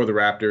 And then for the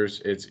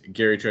Raptors, it's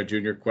Gary Trent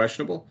Jr.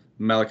 questionable.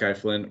 Malachi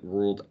Flynn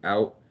ruled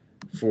out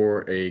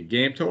for a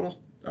game total.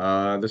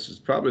 This is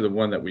probably the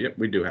one that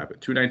we do have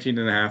it.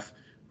 219.5.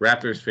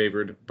 Raptors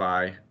favored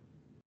by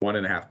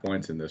 1.5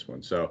 points in this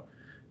one. So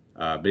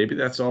maybe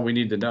that's all we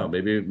need to know.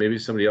 Maybe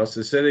somebody else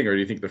is sitting, or do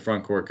you think the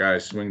front court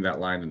guys swing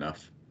that line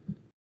enough?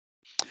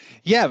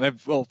 Yeah,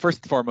 well,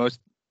 first and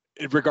foremost,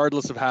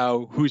 regardless of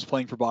who's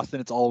playing for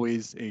Boston, it's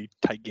always a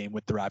tight game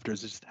with the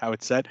Raptors. It's just how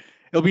it's set.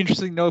 It'll be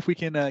interesting to know if we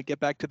can get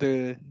back to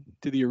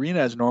the arena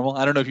as normal.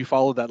 I don't know if you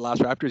followed that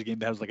last Raptors game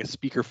that was like a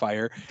speaker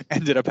fire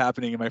ended up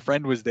happening, and my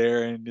friend was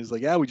there and is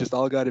like, yeah, we just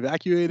all got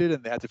evacuated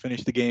and they had to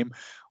finish the game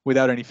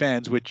without any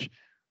fans, which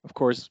of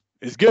course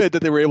is good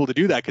that they were able to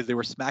do that, because they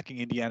were smacking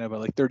Indiana by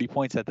like 30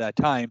 points at that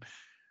time.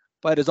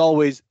 But as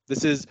always,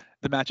 this is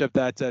the matchup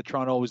that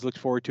Toronto always looked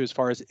forward to as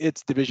far as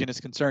its division is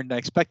concerned. I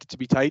expect it to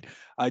be tight.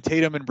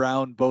 Tatum and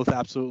Brown both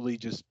absolutely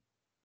just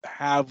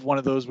have one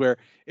of those where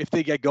if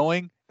they get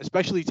going,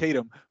 especially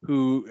Tatum,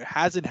 who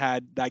hasn't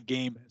had that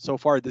game so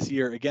far this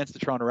year against the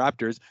Toronto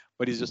Raptors,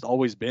 but he's just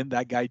always been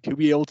that guy to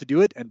be able to do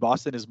it. And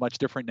Boston is much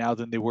different now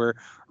than they were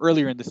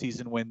earlier in the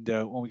season when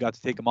we got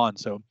to take them on.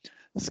 So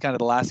this is kind of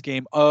the last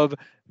game of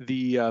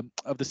the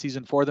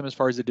season for them as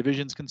far as the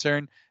division's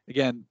concerned.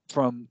 Again,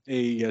 from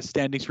a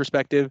standings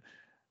perspective,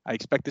 I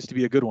expect this to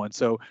be a good one.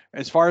 So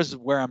as far as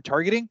where I'm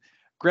targeting,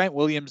 Grant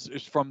Williams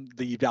is from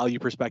the value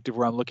perspective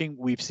where I'm looking.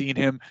 We've seen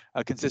him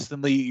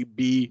consistently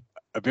be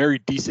a very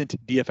decent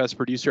DFS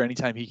producer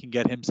anytime he can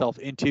get himself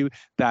into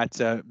that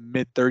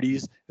mid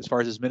 30s as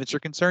far as his minutes are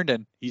concerned,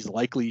 and he's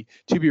likely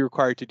to be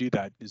required to do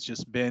that. It's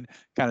just been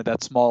kind of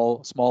that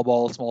small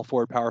ball, small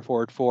forward, power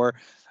forward for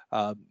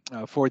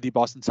the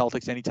Boston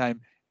Celtics anytime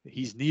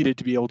he's needed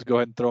to be able to go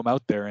ahead and throw him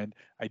out there. And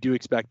I do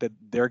expect that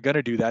they're going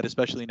to do that,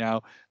 especially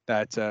now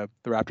that the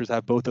Raptors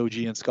have both OG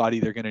and Scotty.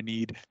 They're going to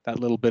need that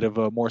little bit of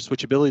more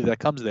switchability that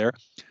comes there.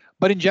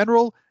 But in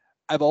general,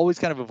 I've always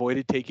kind of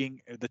avoided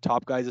taking the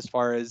top guys as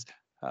far as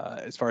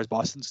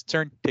Boston's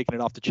concerned, taking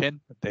it off the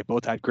chin. They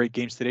both had great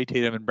games today,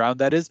 Tatum and Brown,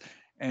 that is.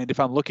 And if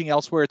I'm looking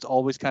elsewhere, it's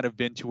always kind of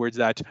been towards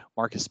that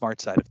Marcus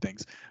Smart side of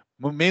things.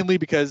 Mainly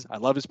because I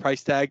love his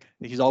price tag.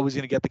 He's always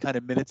going to get the kind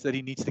of minutes that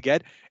he needs to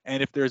get.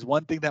 And if there's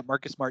one thing that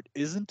Marcus Smart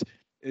isn't,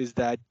 is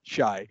that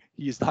shy.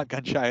 He is not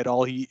gun shy at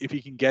all. If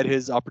he can get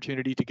his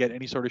opportunity to get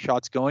any sort of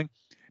shots going,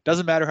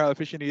 doesn't matter how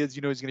efficient he is.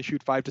 He's going to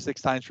shoot 5 to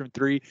 6 times from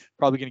three,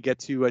 probably going to get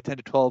to 10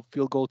 to 12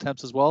 field goal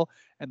attempts as well.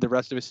 And the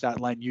rest of his stat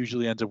line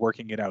usually ends up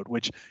working it out,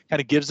 which kind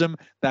of gives him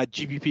that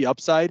GPP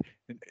upside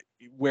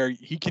where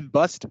he can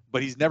bust,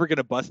 but he's never going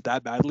to bust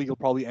that badly. He'll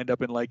probably end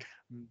up in like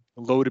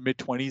low to mid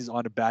 20s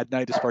on a bad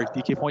night as far as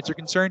DK points are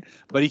concerned,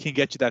 but he can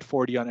get you that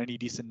 40 on any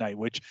decent night,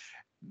 which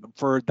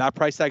for that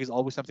price tag is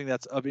always something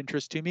that's of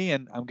interest to me.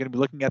 And I'm going to be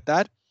looking at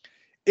that.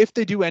 If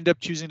they do end up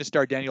choosing to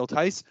start Daniel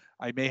Theis,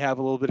 I may have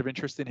a little bit of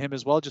interest in him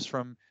as well, just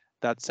from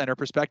that center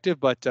perspective,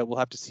 but we'll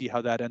have to see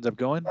how that ends up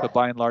going. But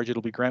by and large,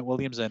 it'll be Grant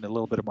Williams and a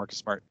little bit of Marcus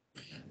Smart.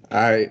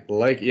 I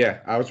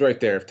was right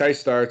there. If Theis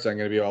starts, I'm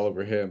going to be all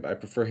over him. I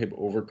prefer him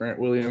over Grant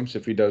Williams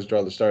if he does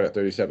draw the start at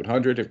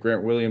 3,700. If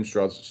Grant Williams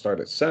draws the start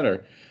at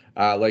center,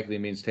 likely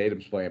means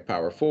Tatum's playing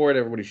power forward.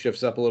 Everybody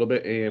shifts up a little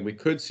bit, and we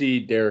could see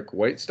Derek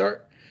White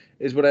start,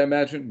 is what I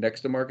imagine,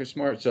 next to Marcus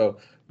Smart. So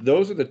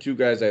those are the two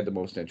guys I had the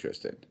most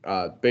interest in.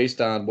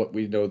 Based on what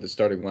we know the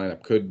starting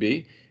lineup could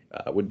be,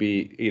 would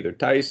be either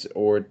Theis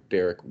or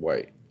Derek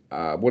White.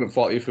 Wouldn't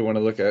fault you if we want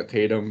to look at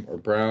Tatum or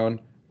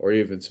Brown or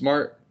even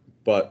Smart,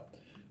 but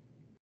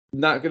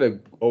not going to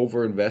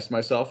overinvest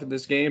myself in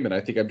this game, and I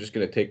think I'm just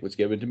going to take what's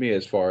given to me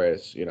as far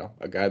as,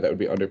 a guy that would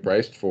be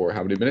underpriced for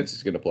how many minutes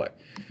he's going to play.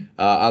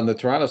 On the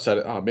Toronto side,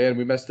 oh, man,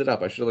 we messed it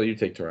up. I should have let you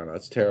take Toronto.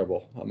 That's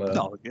terrible.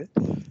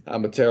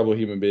 I'm a terrible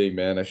human being,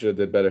 man. I should have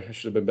did better. I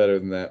should have been better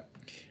than that.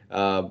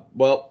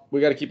 Well,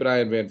 we got to keep an eye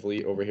on Van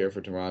Vliet over here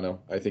for Toronto.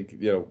 I think,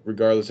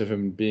 regardless of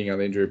him being on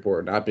the injury report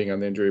or not being on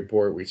the injury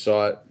report, we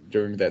saw it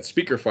during that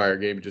speaker fire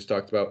game we just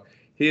talked about.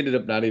 He ended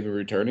up not even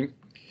returning.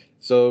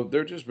 So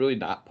they're just really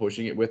not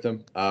pushing it with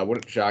him.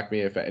 Wouldn't shock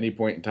me if at any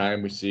point in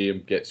time we see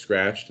him get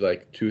scratched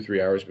like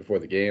 2-3 hours before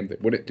the game. They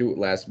wouldn't do it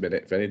last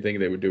minute. If anything,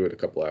 they would do it a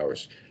couple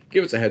hours.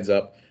 Give us a heads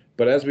up.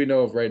 But as we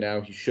know of right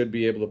now, he should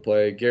be able to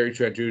play. Gary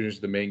Trent Jr. is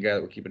the main guy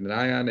that we're keeping an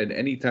eye on. And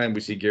anytime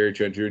we see Gary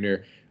Trent Jr.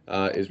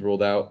 Is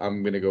ruled out,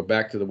 I'm going to go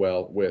back to the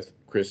well with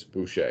Chris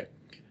Boucher.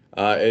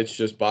 It's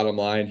just bottom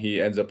line. He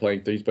ends up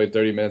playing. He's played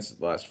 30 minutes in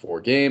the last 4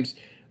 games.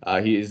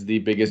 He is the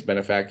biggest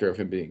benefactor of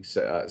him being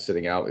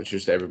sitting out. It's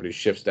just everybody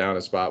shifts down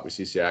a spot. We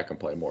see Siakam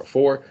play more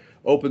 4,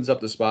 opens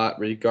up the spot,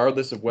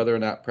 regardless of whether or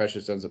not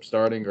Precious ends up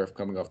starting or if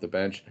coming off the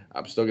bench.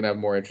 I'm still going to have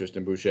more interest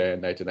in Boucher on a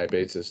night-to-night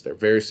basis. They're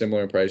very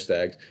similar in price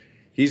tags.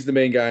 He's the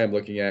main guy I'm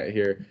looking at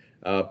here,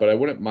 but I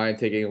wouldn't mind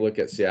taking a look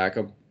at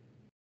Siakam,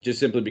 just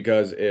simply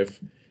because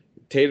if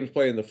Tatum's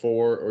playing the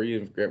 4, or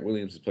even if Grant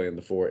Williams is playing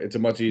the 4, it's a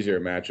much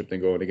easier matchup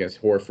than going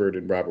against Horford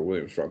and Robert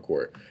Williams front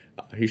court.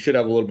 He should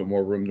have a little bit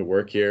more room to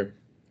work here.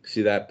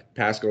 See that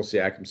Pascal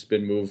Siakam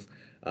spin move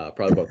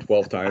probably about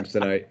 12 times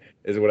tonight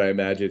is what I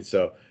imagine.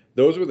 So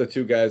those were the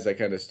 2 guys that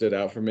kind of stood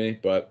out for me.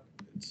 But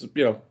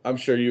I'm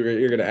sure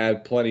you're going to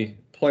add plenty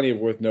of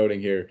worth noting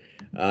here,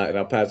 and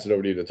I'll pass it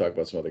over to you to talk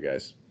about some other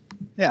guys.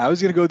 Yeah, I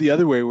was going to go the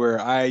other way, where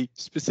I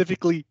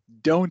specifically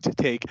don't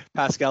take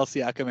Pascal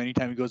Siakam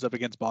anytime he goes up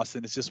against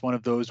Boston. It's just one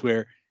of those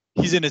where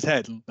he's in his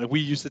head. Like,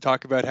 we used to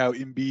talk about how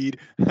Embiid,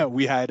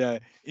 we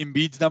had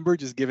Embiid's number,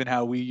 just given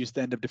how we used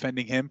to end up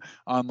defending him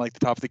on like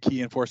the top of the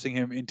key and forcing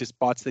him into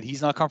spots that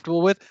he's not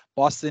comfortable with.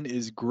 Boston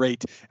is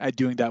great at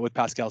doing that with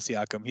Pascal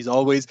Siakam. He's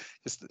always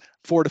just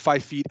 4 to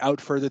 5 feet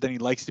out further than he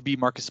likes to be.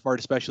 Marcus Smart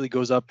especially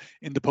goes up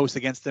in the post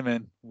against him,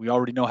 and we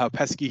already know how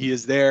pesky he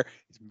is there.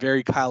 He's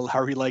very Kyle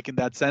Lowry-like in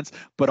that sense,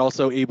 but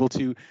also able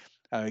to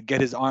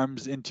get his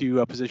arms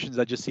into positions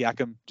that just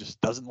Siakam just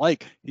doesn't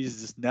like.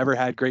 He's just never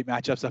had great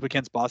matchups up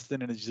against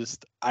Boston, and it's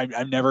just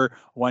I'm never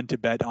one to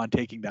bet on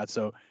taking that.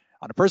 So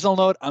on a personal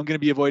note, I'm going to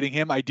be avoiding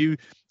him. I do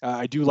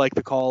like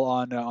the call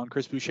on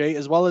Chris Boucher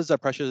as well as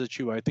Precious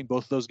Achiuwa. I think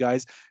both of those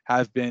guys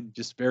have been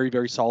just very,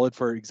 very solid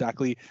for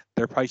exactly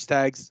their price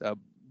tags.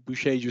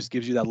 Boucher just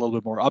gives you that little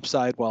bit more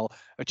upside, while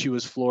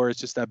Achiuwa's floor is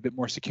just a bit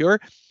more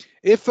secure.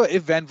 If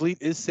Van Vliet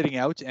is sitting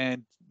out,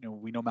 and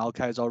we know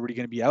Malachi is already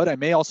going to be out, I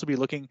may also be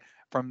looking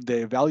from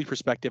the value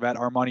perspective at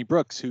Armoni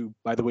Brooks, who,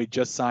 by the way,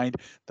 just signed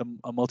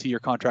a multi-year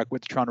contract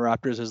with the Toronto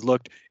Raptors, has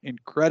looked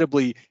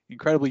incredibly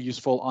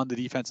useful on the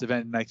defensive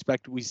end. And I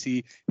expect we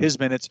see his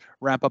minutes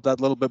ramp up that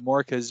little bit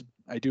more, because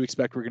I do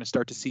expect we're going to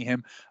start to see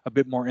him a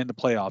bit more in the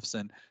playoffs.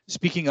 And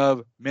speaking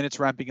of minutes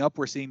ramping up,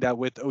 we're seeing that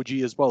with OG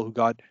as well, who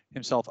got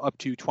himself up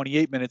to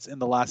 28 minutes in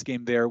the last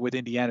game there with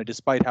Indiana,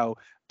 despite how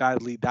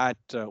badly that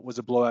was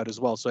a blowout as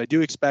well. So I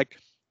do expect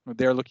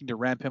they're looking to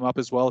ramp him up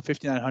as well.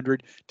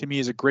 5,900 to me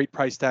is a great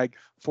price tag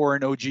for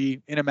an OG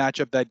in a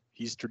matchup that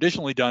he's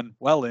traditionally done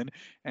well in,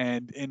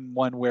 and in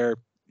one where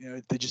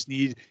they just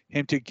need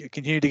him to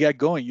continue to get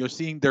going. You're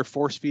seeing they're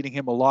force feeding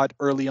him a lot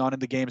early on in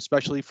the game,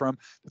 especially from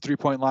the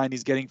 3-point line.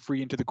 He's getting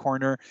free into the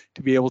corner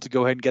to be able to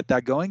go ahead and get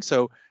that going.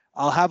 So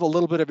I'll have a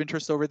little bit of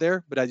interest over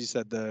there. But as you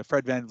said, the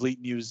Fred VanVleet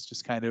news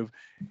just kind of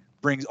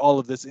brings all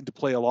of this into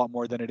play a lot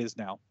more than it is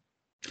now.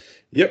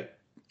 Yep.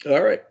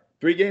 All right.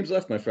 3 games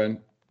left, my friend.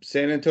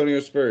 San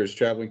Antonio Spurs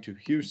traveling to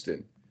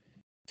Houston,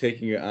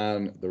 taking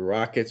on the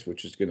Rockets,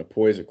 which is going to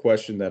pose a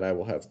question that I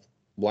will have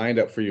lined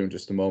up for you in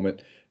just a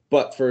moment.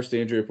 But first,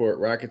 the injury report.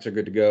 Rockets are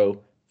good to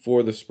go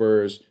for the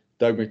Spurs.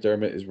 Doug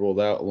McDermott is ruled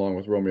out along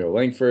with Romeo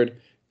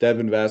Langford.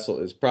 Devin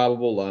Vassell is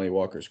probable. Lonnie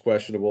Walker is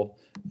questionable.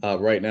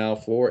 Right now,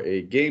 for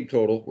a game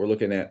total, we're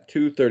looking at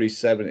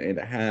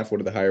 237.5,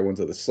 one of the higher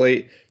ones of the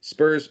slate.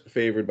 Spurs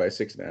favored by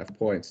 6.5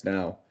 points.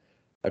 Now,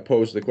 I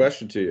pose the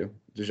question to you.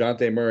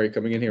 DeJounte Murray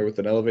coming in here with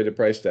an elevated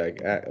price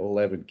tag at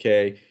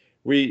 $11K.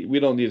 We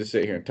don't need to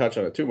sit here and touch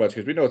on it too much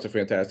because we know it's a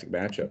fantastic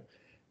matchup.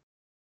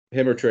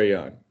 Him or Trae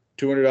Young.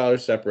 $200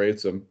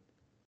 separates them.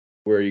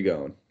 Where are you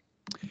going?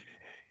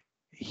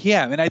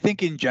 Yeah, and I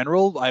think in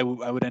general, I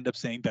would end up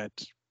saying that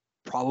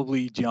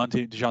probably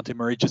DeJounte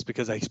Murray, just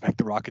because I expect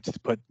the Rockets to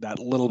put that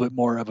little bit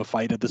more of a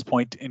fight at this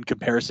point in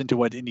comparison to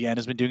what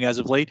Indiana's been doing as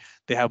of late.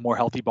 They have more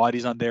healthy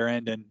bodies on their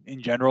end, and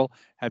in general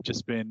have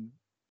just been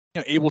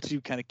able to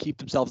kind of keep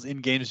themselves in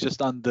games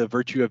just on the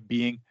virtue of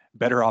being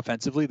better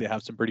offensively. They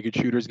have some pretty good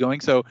shooters going.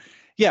 So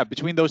yeah,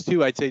 between those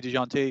two, I'd say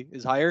DeJounte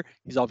is higher.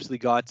 He's obviously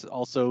got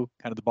also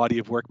kind of the body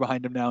of work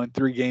behind him now in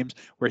 3 games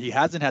where he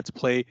hasn't had to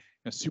play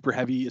super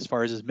heavy as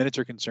far as his minutes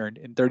are concerned.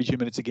 In 32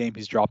 minutes a game,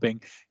 he's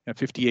dropping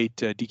 58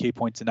 DK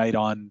points a night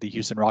on the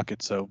Houston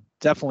Rockets. So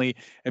definitely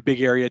a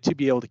big area to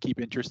be able to keep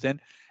interest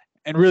in.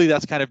 And really,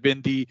 that's kind of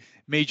been the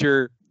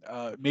major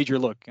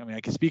look. I mean,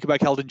 I can speak about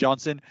Keldon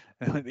Johnson.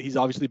 He's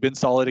obviously been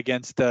solid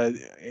against the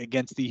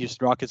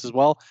Houston Rockets as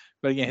well.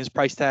 But again, his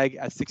price tag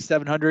at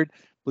 $6,700. I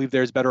believe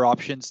there's better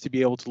options to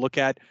be able to look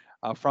at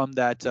from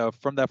that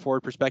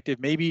forward perspective.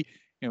 Maybe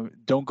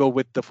don't go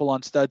with the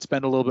full-on stud.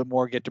 Spend a little bit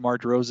more. Get DeMar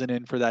DeRozan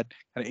in for that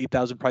kind of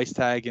 $8,000 price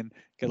tag and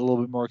get a little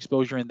bit more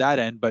exposure in that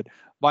end. But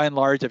by and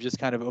large, I've just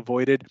kind of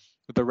avoided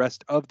the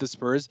rest of the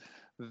Spurs.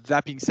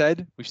 That being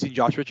said, we've seen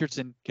Josh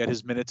Richardson get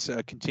his minutes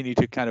continue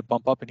to kind of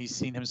bump up, and he's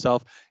seen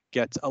himself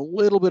get a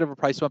little bit of a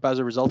price bump as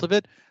a result of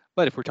it.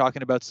 But if we're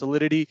talking about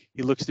solidity,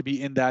 he looks to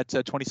be in that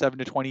 27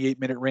 to 28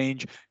 minute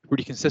range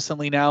pretty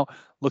consistently now.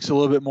 Looks a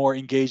little bit more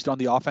engaged on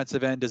the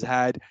offensive end. Has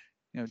had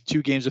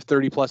 2 games of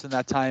 30 plus in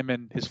that time,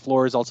 and his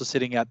floor is also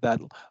sitting at that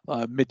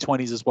mid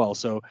 20s as well.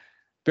 So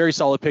very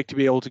solid pick to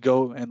be able to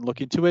go and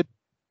look into it.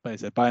 Like I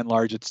said, by and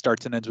large, it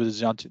starts and ends with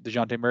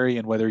DeJounte Murray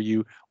and whether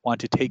you want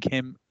to take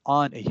him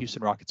on a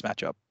Houston Rockets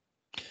matchup.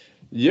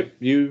 Yep,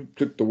 you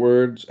took the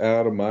words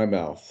out of my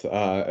mouth.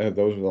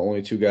 Those were the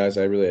only 2 guys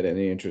I really had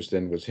any interest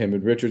in, was him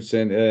and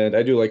Richardson, and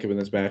I do like him in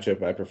this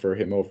matchup. I prefer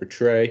him over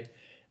Trey.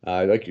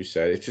 Like you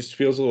said, it just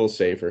feels a little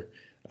safer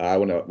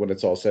when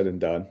it's all said and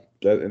done.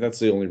 And that's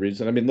the only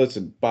reason. I mean,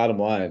 listen, bottom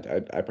line,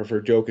 I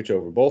prefer Jokic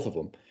over both of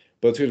them.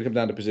 But it's going to come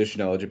down to position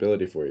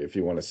eligibility for you. If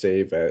you want to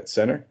save at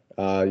center,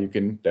 you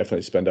can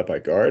definitely spend up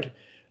at guard.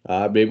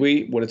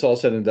 Maybe when it's all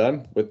said and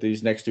done with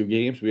these next 2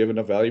 games, we have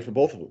enough value for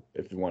both of them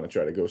if you want to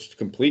try to go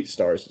complete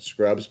stars and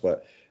scrubs.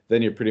 But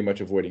then you're pretty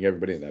much avoiding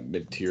everybody in that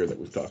mid-tier that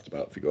we've talked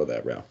about if you go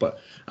that route. But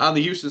on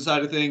the Houston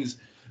side of things,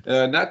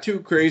 not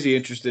too crazy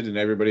interested in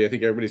everybody. I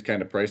think everybody's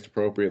kind of priced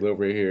appropriately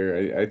over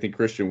here. I think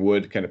Christian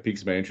Wood kind of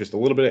piques my interest a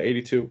little bit at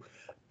 82,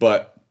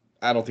 but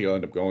I don't think I'll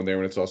end up going there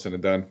when it's all said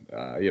and done.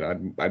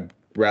 I'd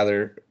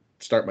rather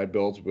start my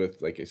builds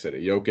with, like I said, a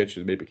Jokic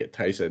and maybe get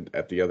Tyson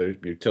at the other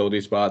utility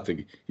spot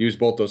to use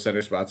both those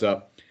center spots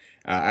up.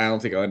 I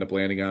don't think I'll end up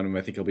landing on him.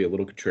 I think he'll be a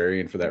little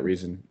contrarian for that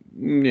reason.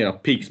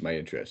 Piques my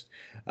interest.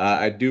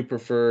 I do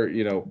prefer,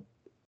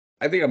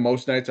 I think on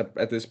most nights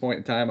at this point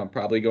in time, I'm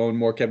probably going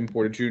more Kevin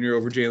Porter Jr.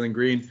 over Jalen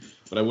Green,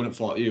 but I wouldn't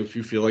fault you if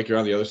you feel like you're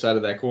on the other side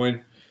of that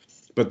coin.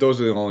 But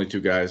those are the only 2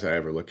 guys I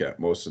ever look at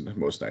most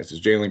nights, is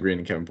Jalen Green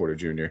and Kevin Porter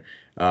Jr.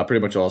 Pretty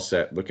much all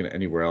set, looking at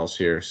anywhere else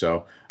here.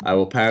 So I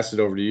will pass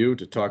it over to you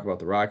to talk about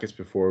the Rockets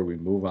before we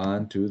move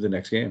on to the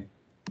next game.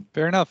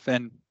 Fair enough.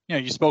 And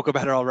you spoke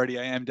about it already.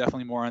 I am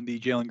definitely more on the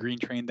Jalen Green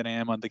train than I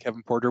am on the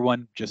Kevin Porter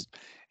one. Just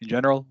in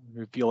general,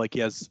 I feel like he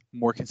has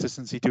more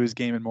consistency to his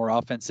game and more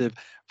offensive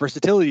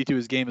versatility to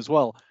his game as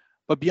well.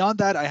 But beyond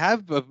that, I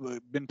have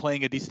been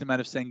playing a decent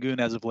amount of Sengun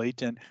as of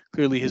late, and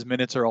clearly his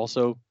minutes are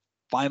also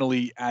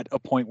finally at a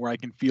point where I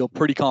can feel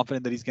pretty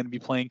confident that he's going to be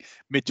playing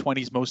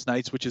mid-20s most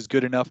nights, which is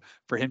good enough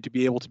for him to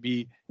be able to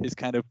be his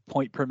kind of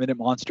point per minute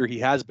monster he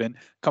has been,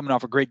 coming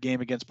off a great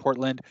game against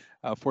Portland,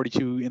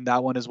 42 in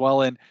that one as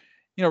well. And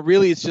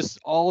really it's just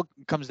all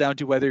comes down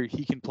to whether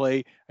he can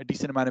play a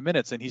decent amount of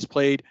minutes. And he's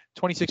played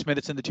 26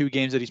 minutes in the 2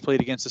 games that he's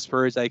played against the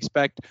Spurs. I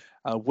expect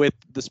with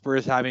the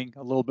Spurs having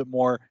a little bit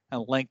more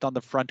length on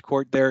the front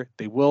court there,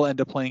 they will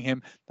end up playing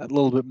him that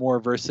little bit more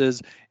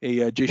versus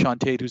a Jae'Sean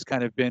Tate, who's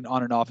kind of been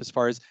on and off as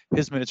far as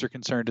his minutes are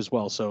concerned as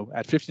well. So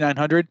at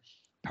 5,900,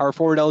 power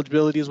forward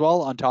eligibility as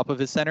well on top of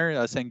his center,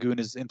 Sengun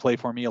is in play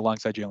for me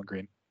alongside Jalen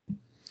Green.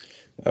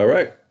 All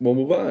right, we'll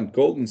move on.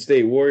 Golden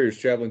State Warriors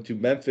traveling to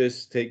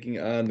Memphis, taking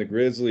on the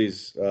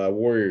Grizzlies.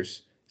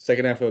 Warriors,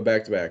 second half of a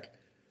back-to-back.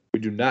 We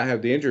do not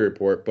have the injury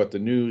report, but the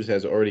news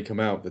has already come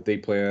out that they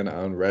plan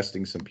on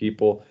resting some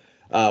people.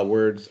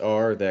 Words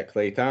are that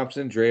Klay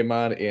Thompson,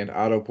 Draymond, and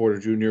Otto Porter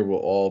Jr. will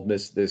all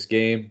miss this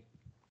game.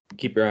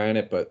 Keep your eye on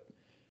it, but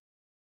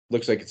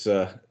looks like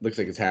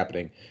it's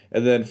happening.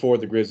 And then for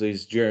the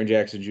Grizzlies, Jaren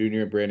Jackson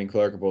Jr. and Brandon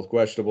Clark are both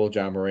questionable.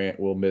 John Morant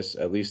will miss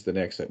at least the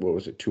next,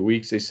 2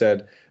 weeks, they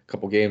said a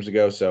couple games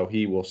ago, so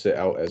he will sit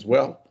out as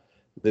well.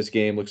 This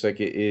game looks like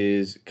it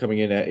is coming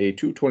in at a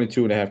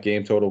 222.5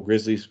 game total.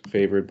 Grizzlies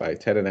favored by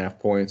 10.5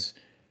 points.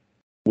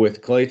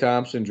 With Klay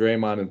Thompson,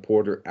 Draymond, and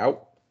Porter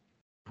out,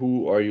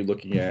 who are you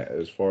looking at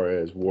as far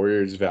as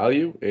Warriors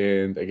value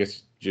and I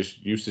guess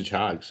just usage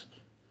hogs?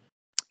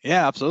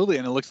 Yeah, absolutely.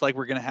 And it looks like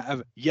we're going to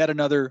have yet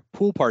another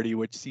pool party,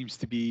 which seems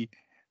to be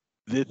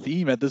the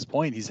theme at this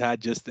point. He's had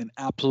just an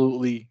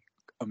absolutely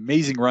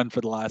amazing run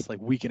for the last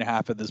week and a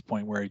half at this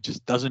point, where he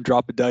just doesn't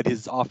drop a dud.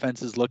 His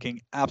offense is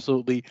looking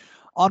absolutely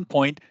on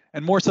point,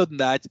 and more so than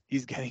that,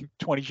 he's getting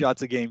 20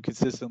 shots a game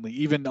consistently.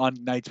 Even on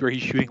nights where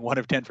he's shooting 1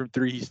 of 10 from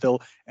 3, he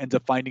still ends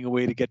up finding a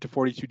way to get to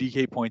 42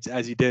 DK points,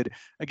 as he did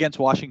against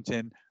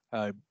Washington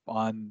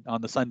on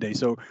the Sunday.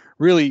 So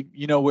really,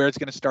 where it's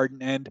going to start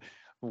and end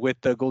with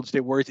the Golden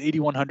State Warriors.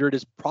 8,100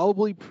 is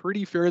probably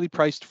pretty fairly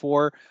priced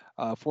for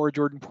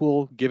Jordan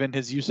Poole, given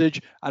his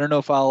usage. I don't know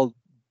if I'll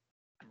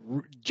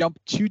jump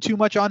too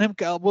much on him.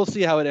 We'll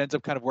see how it ends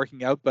up kind of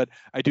working out, but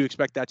I do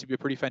expect that to be a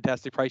pretty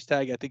fantastic price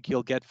tag. I think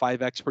he'll get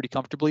 5x pretty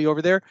comfortably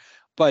over there.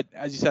 But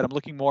as you said, I'm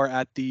looking more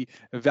at the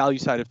value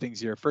side of things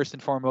here. First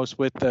and foremost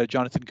with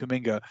Jonathan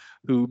Kuminga,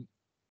 who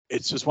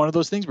it's just one of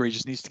those things where he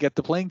just needs to get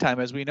the playing time,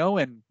 as we know.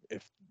 And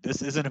if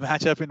this isn't a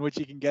matchup in which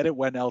he can get it,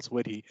 when else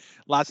would he?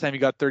 Last time he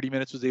got 30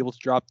 minutes, was able to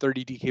drop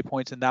 30 DK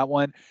points in that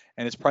one,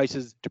 and his price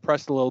is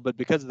depressed a little bit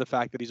because of the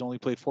fact that he's only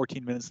played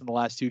 14 minutes in the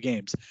last 2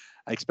 games.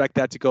 I expect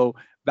that to go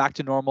back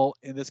to normal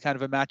in this kind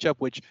of a matchup,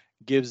 which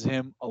gives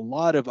him a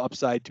lot of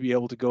upside to be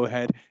able to go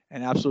ahead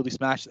and absolutely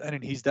smash that.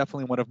 And he's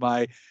definitely one of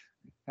my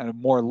kind of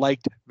more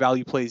liked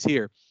value plays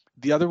here.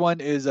 The other one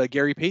is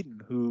Gary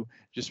Payton, who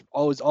just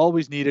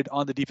always needed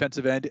on the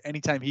defensive end.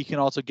 Anytime he can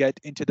also get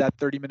into that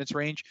 30 minutes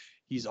range,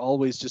 he's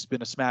always just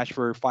been a smash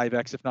for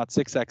 5x, if not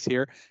 6x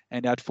here.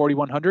 And at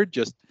 4,100,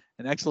 just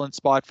an excellent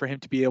spot for him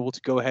to be able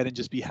to go ahead and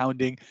just be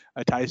hounding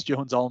Tyus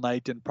Jones all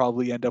night and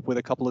probably end up with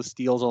a couple of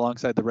steals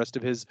alongside the rest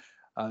of his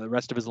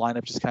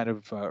lineup, just kind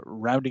of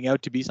rounding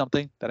out to be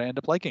something that I end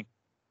up liking.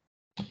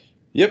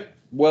 Yep,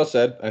 well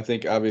said. I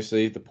think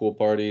obviously the pool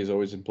party is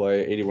always in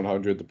play.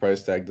 8,100, the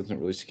price tag doesn't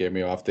really scare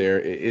me off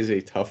there. It is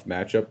a tough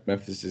matchup.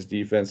 Memphis's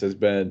defense has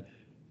been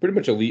pretty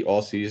much elite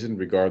all season,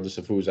 regardless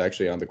of who's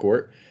actually on the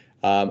court.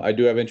 I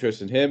do have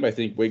interest in him. I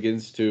think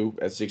Wiggins, too,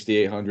 at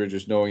 6,800,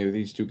 just knowing that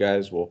these two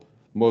guys will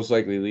most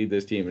likely lead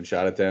this team in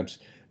shot attempts.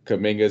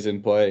 Kuminga's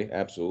in play,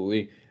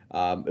 absolutely.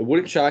 It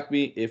wouldn't shock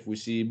me if we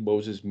see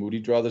Moses Moody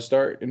draw the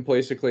start in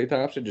place of Klay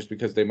Thompson, just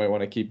because they might want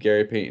to keep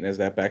Gary Payton as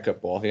that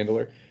backup ball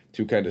handler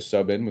to kind of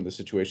sub in when the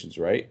situation's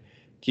right.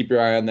 Keep your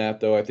eye on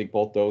that, though. I think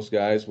both those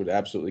guys would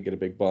absolutely get a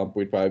big bump.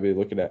 We'd probably be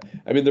looking at,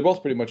 I mean, they're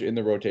both pretty much in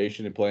the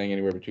rotation and playing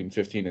anywhere between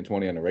 15 and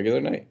 20 on a regular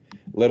night,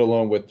 let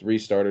alone with 3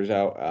 starters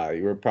out.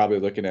 You were probably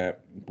looking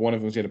at one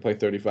of them's going to play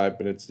 35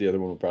 minutes, the other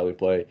one will probably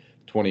play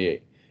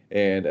 28.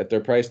 And at their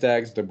price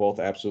tags, they're both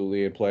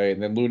absolutely in play.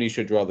 And then Looney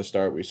should draw the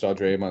start. We saw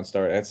Draymond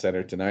start at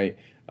center tonight.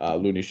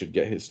 Looney should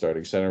get his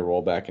starting center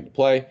role back into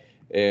play.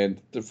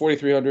 And the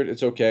 4,300,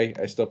 it's okay.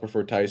 I still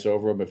prefer Tice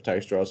over him if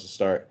Tice draws the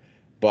start.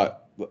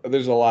 But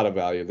there's a lot of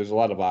value. There's a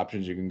lot of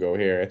options you can go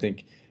here. I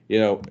think,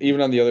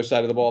 even on the other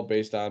side of the ball,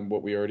 based on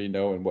what we already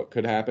know and what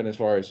could happen as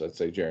far as, let's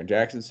say, Jaren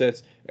Jackson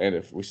sits, and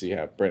if we see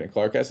how Brandon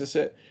Clark has to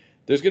sit,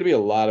 there's going to be a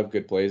lot of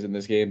good plays in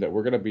this game that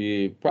we're going to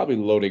be probably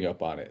loading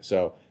up on it.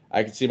 So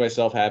I could see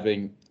myself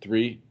having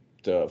 3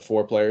 to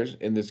 4 players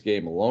in this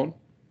game alone,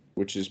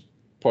 which is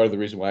part of the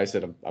reason why I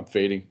said I'm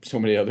fading so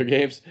many other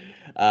games.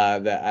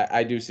 That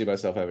I do see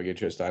myself having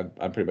interest on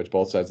pretty much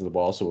both sides of the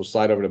ball. So we'll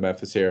slide over to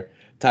Memphis here.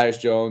 Tyus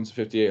Jones,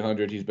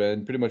 5,800. He's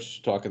been pretty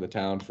much talk of the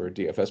town for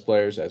DFS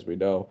players, as we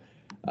know.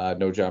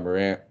 No John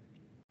Morant.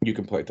 You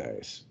can play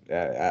Tyus.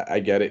 I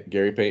get it.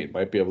 Gary Payton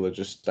might be able to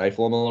just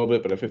stifle him a little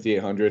bit, but at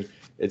 5,800,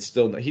 it's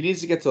still, he needs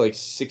to get to like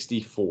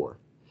 64.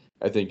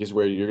 I think is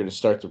where you're going to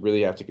start to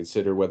really have to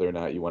consider whether or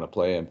not you want to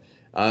play him.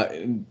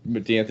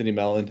 D'Anthony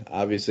Mellon,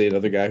 obviously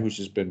another guy who's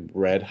just been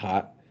red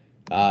hot.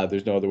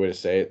 There's no other way to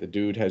say it. The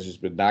dude has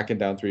just been knocking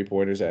down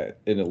 3-pointers at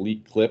an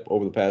elite clip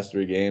over the past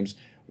 3 games.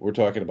 We're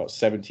talking about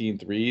 17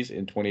 threes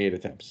in 28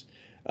 attempts.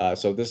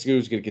 So this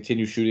dude's going to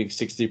continue shooting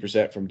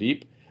 60% from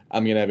deep.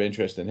 I'm going to have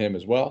interest in him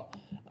as well.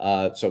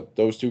 So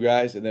those 2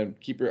 guys, and then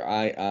keep your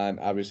eye on,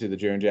 obviously, the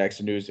Jaren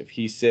Jackson news. If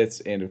he sits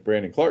and if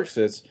Brandon Clark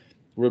sits,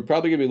 we're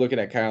probably going to be looking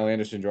at Kyle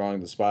Anderson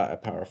drawing the spot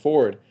at power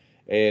forward.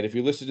 And if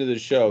you listen to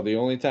this show, the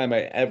only time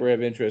I ever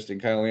have interest in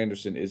Kyle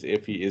Anderson is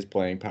if he is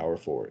playing power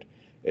forward.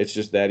 It's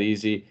just that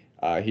easy.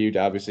 He'd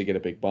obviously get a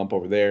big bump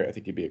over there. I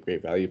think he'd be a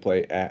great value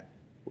play at,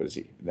 what is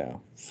he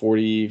now,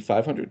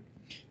 4,500?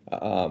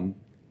 Am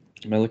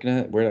I looking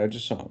at it? Where did I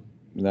just saw him?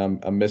 No,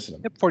 I'm missing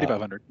him. Yep,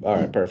 4,500. All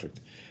right,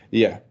 perfect.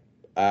 Yeah,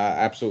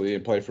 absolutely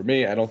in play for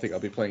me. I don't think I'll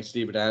be playing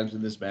Steven Adams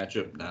in this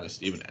matchup. Not a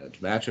Steven Adams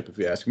matchup, if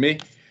you ask me.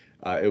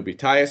 It'll be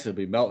Tyus, it'll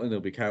be Melton,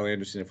 it'll be Kyle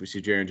Anderson if we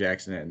see Jaren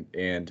Jackson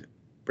and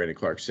Brandon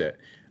Clark sit.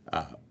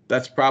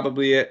 That's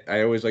probably it.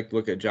 I always like to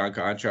look at John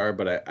Conchar,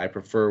 but I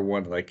prefer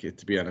one like it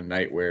to be on a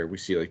night where we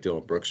see like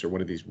Dylan Brooks or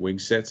one of these wing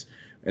sits.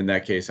 In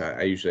that case,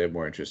 I usually have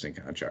more interest in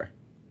Conchar.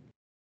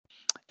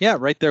 Yeah,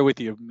 right there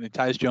with you.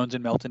 Tyus Jones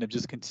and Melton have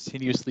just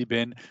continuously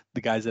been the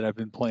guys that I've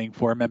been playing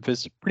for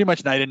Memphis pretty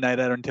much night in, night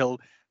out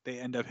until they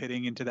end up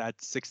hitting into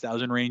that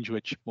 6,000 range,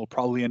 which we'll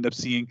probably end up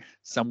seeing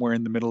somewhere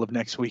in the middle of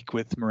next week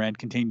with Morant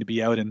continuing to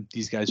be out and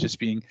these guys just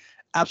being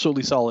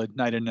absolutely solid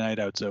night in and night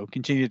out. So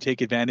continue to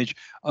take advantage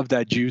of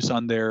that juice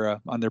on their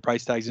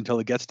price tags until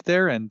it gets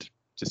there and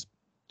just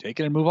take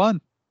it and move on.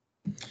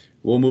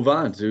 We'll move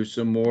on to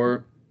some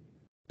more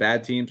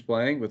bad teams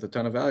playing with a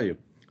ton of value.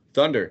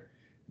 Thunder.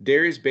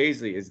 Darius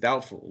Baisley is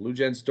doubtful.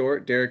 Lujan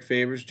Stort, Derek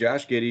Favors,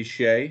 Josh Giddey,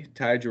 Shea,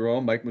 Ty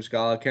Jerome, Mike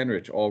Muscala,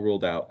 Kenrich all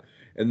ruled out.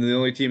 And the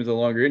only team with a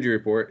longer injury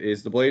report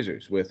is the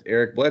Blazers with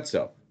Eric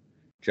Bledsoe,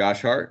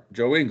 Josh Hart,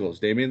 Joe Ingles,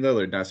 Damian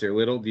Lillard, Nasir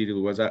Little, Didi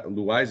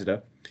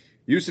Luizada,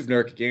 Yusuf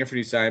Nurkic,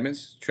 Anthony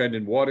Simons,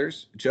 Trendon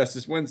Waters,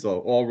 Justice Winslow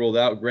all ruled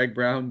out. Greg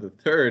Brown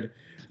III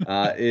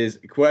is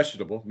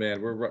questionable.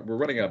 Man, we're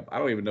running up. I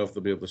don't even know if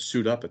they'll be able to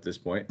suit up at this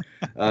point.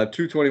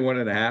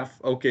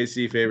 221.5.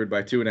 OKC favored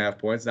by 2.5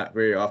 points. Not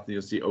very often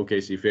you'll see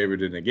OKC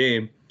favored in a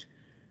game.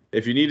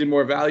 If you needed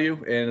more value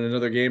and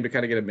another game to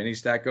kind of get a mini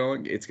stack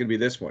going, it's going to be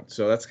this one.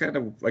 So that's kind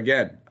of,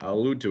 again, I'll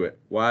allude to it,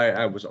 why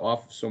I was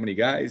off so many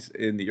guys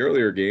in the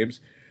earlier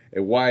games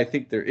and why I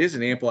think there is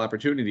an ample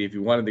opportunity. If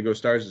you wanted to go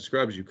stars and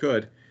scrubs, you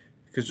could,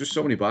 because there's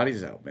so many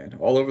bodies out, man,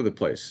 all over the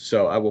place.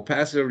 So I will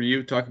pass it over to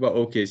you, talk about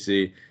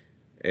OKC,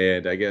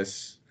 and I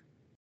guess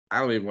I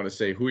don't even want to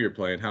say who you're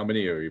playing. How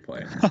many are you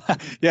playing?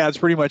 Yeah, that's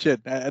pretty much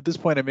it. At this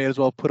point, I may as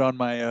well put on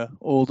my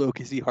old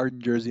OKC Harden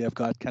jersey I've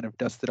got kind of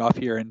dusted off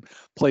here and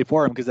play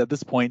for him, because at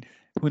this point,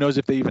 who knows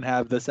if they even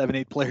have the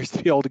 7-8 players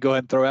to be able to go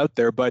ahead and throw out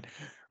there. But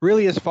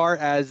really, as far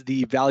as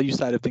the value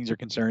side of things are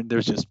concerned,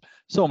 there's just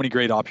so many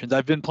great options.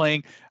 I've been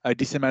playing a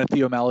decent amount of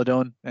Theo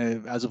Maladone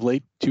as of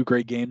late. 2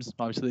 great games.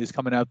 Obviously, he's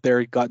coming out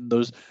there, gotten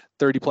those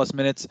 30 plus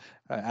minutes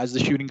as the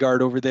shooting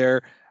guard over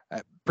there.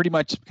 Pretty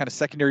much kind of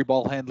secondary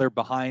ball handler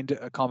behind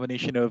a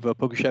combination of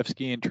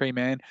Pokusevski and Trey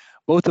Mann,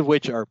 both of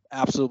which are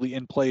absolutely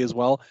in play as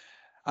well.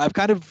 I've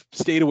kind of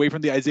stayed away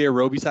from the Isaiah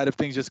Roby side of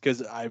things just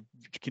because I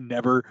can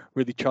never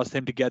really trust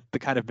him to get the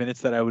kind of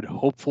minutes that I would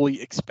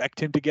hopefully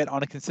expect him to get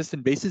on a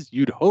consistent basis.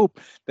 You'd hope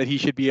that he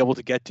should be able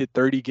to get to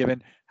 30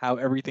 given how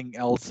everything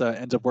else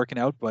ends up working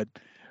out. But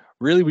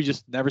really, we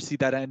just never see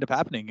that end up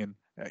happening. And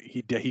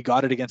he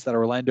got it against that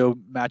Orlando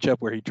matchup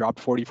where he dropped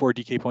 44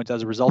 DK points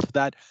as a result of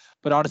that.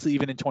 But honestly,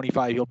 even in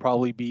 25, he'll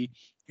probably be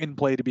in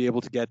play to be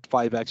able to get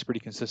 5x pretty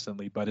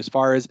consistently. But as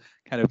far as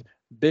kind of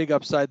big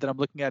upside that I'm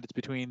looking at, it's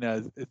between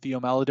Theo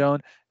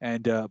Maladone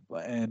and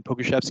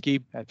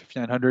Pokusevski at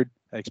 5,900.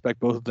 I expect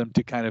both of them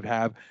to kind of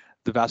have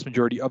the vast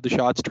majority of the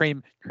shots. Trey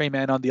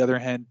Mann, on the other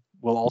hand,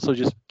 will also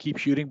just keep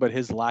shooting, but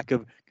his lack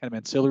of kind of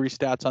ancillary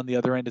stats on the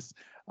other end is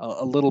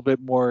a little bit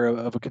more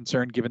of a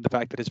concern given the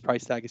fact that his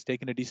price tag has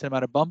taken a decent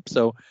amount of bump.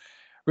 So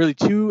really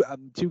two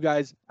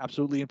guys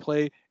absolutely in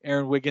play.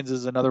 Aaron Wiggins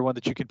is another one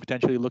that you can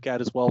potentially look at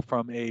as well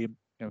from a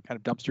kind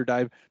of dumpster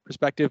dive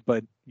perspective,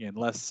 but again,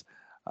 less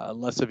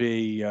of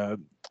a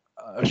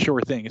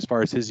sure thing as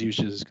far as his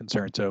usage is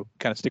concerned. So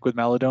kind of stick with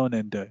Maladone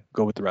and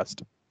go with the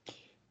rest.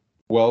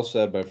 Well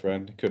said, my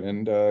friend.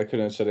 Couldn't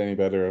have said any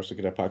better. I was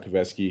looking at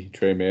Pokusevski,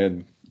 Trey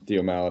Mann,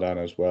 Theo Maladon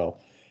as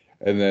well.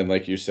 And then,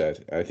 like you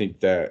said, I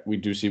think that we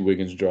do see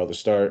Wiggins draw the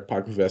start.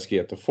 Pokusevski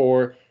at the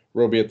 4,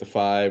 Roby at the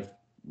 5.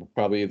 We'll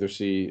probably either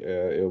see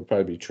it'll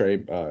probably be Trey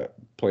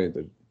playing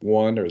the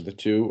 1 or the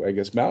 2. I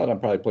guess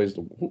Maladon probably plays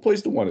who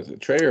plays the 1? Is it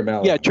Trey or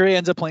Maladon? Yeah, Trey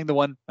ends up playing the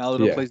 1.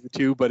 Maladon plays the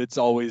 2, but it's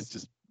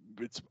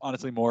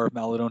honestly more of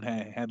Maladon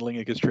handling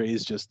it because Trey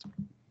is just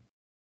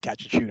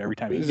catch and shoot every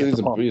time he's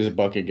a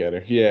bucket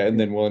getter. Yeah, and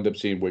then we'll end up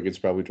seeing Wiggins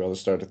probably draw the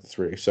start at the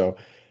 3. So,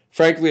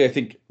 frankly, I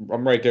think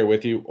I'm right there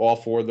with you. All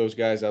 4 of those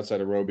guys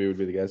outside of Roby would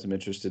be the guys I'm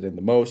interested in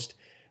the most.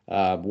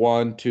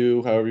 1,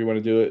 2, however you want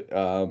to do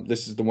it.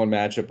 This is the one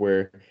matchup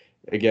where,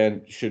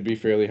 again, should be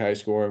fairly high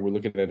scoring. We're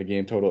looking at a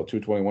game total at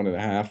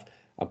 221.5.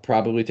 I'm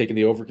probably taking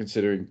the over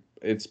considering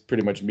it's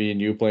pretty much me and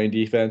you playing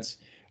defense.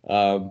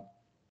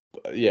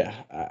 Yeah,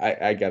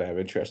 I got to have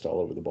interest all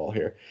over the ball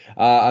here.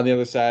 On the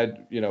other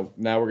side,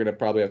 now we're going to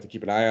probably have to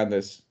keep an eye on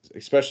this,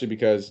 especially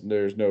because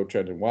there's no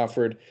Trendon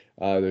Watford.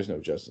 There's no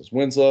Justice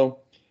Winslow.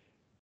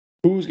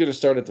 Who's going to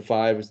start at the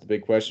 5 is the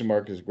big question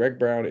mark because Greg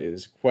Brown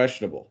is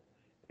questionable.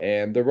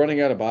 And they're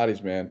running out of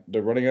bodies, man.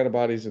 They're running out of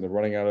bodies, and they're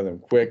running out of them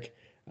quick.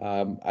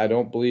 I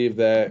don't believe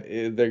that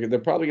they're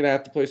probably going to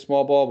have to play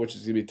small ball, which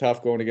is going to be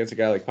tough going against a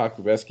guy like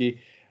Pokusevski.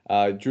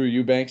 Drew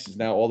Eubanks is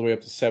now all the way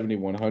up to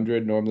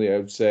 7,100. Normally, I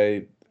would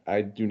say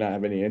I do not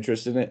have any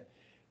interest in it.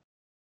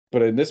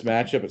 But in this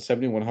matchup at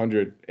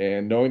 7,100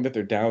 and knowing that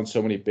they're down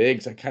so many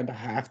bigs, I kind of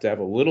have to have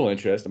a little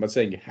interest. I'm not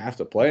saying you have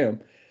to play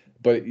him,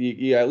 but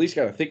you at least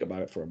got to think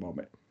about it for a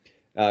moment.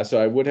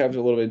 So I would have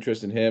a little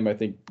interest in him. I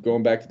think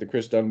going back to the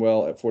Chris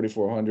Dunwell at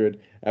 4,400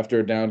 after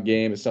a down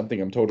game is something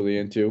I'm totally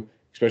into,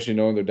 especially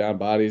knowing they're down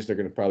bodies. They're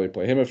going to probably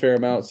play him a fair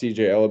amount. CJ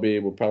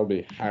Ellaby will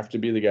probably have to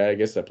be the guy, I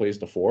guess, that plays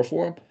the 4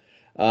 for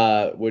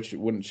him, which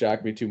wouldn't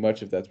shock me too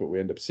much if that's what we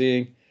end up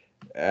seeing.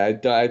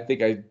 I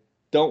think I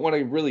don't want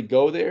to really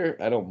go there.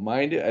 I don't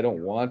mind it. I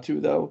don't want to,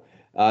 though.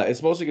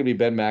 It's mostly going to be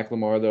Ben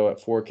McLemore, though, at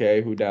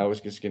 4K, who now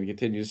is just going to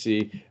continue to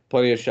see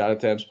plenty of shot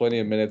attempts, plenty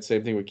of minutes.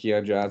 Same thing with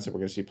Keon Johnson. We're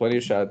going to see plenty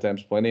of shot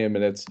attempts, plenty of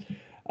minutes.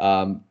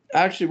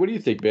 Actually, what do you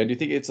think, Ben? Do you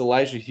think it's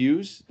Elijah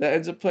Hughes that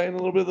ends up playing a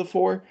little bit of the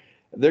 4?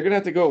 They're going to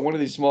have to go with one of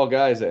these small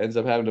guys that ends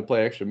up having to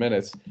play extra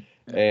minutes.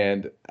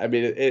 And, I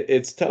mean,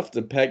 it's tough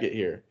to peg it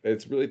here.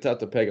 It's really tough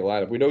to peg a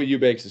lineup. We know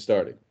Eubanks is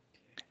starting.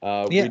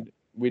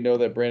 We know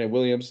that Brandon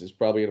Williams is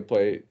probably going to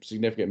play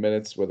significant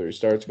minutes, whether he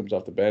starts, comes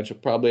off the bench. He'll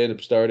probably end up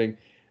starting.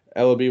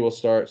 Ellaby will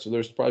start. So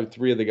there's probably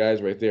 3 of the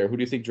guys right there. Who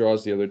do you think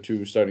draws the other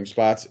 2 starting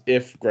spots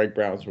if Greg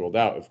Brown's ruled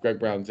out? If Greg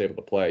Brown's able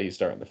to play, he's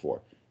starting the 4.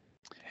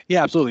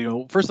 Yeah, absolutely.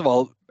 Well, first of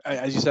all,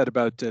 as you said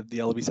about the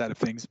Ellaby side of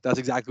things, that's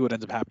exactly what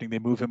ends up happening. They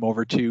move him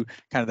over to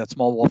kind of that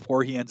small ball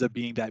 4. He ends up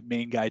being that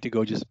main guy to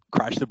go just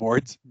crash the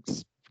boards.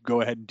 Just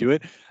go ahead and do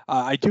it.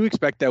 I do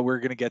expect that we're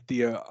going to get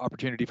the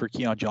opportunity for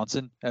Keon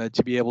Johnson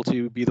to be able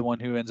to be the one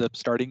who ends up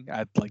starting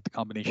at like the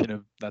combination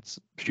of that's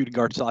shooting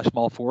guard /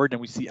 small forward. And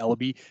we see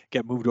Ellaby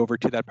get moved over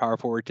to that power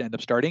forward to end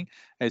up starting.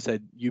 As I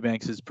said,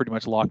 Eubanks is pretty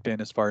much locked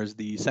in as far as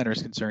the center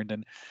is concerned.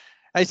 And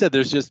I said,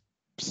 there's just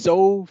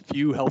so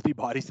few healthy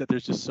bodies that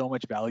there's just so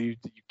much value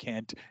that you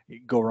can't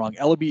go wrong.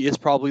 Ellaby is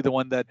probably the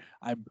one that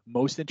I'm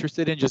most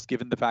interested in, just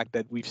given the fact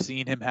that we've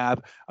seen him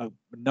have a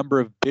number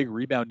of big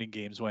rebounding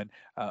games when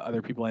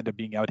other people end up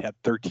being out. Had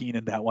 13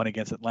 in that one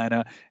against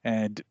Atlanta.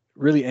 And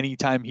really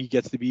anytime he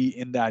gets to be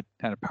in that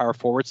kind of power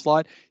forward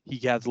slot, he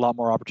has a lot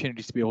more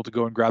opportunities to be able to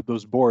go and grab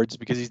those boards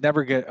because he's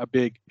never a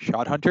big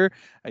shot hunter.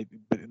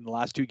 But in the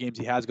last 2 games,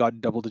 he has gotten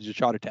double-digit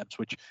shot attempts,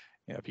 which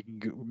if he can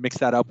mix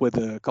that up with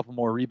a couple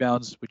more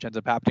rebounds, which ends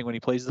up happening when he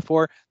plays the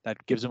 4,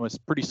 that gives him a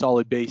pretty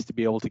solid base to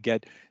be able to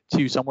get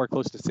to somewhere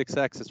close to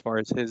 6x as far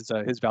as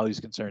his value is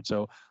concerned.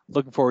 So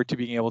looking forward to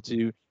being able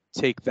to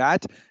take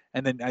that.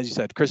 And then, as you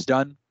said, Chris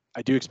Dunn,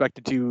 I do expect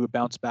it to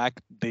bounce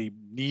back. They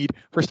need,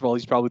 first of all,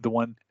 he's probably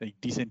the a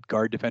decent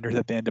guard defender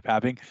that they end up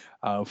having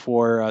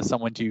for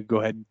someone to go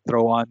ahead and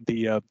throw on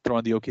the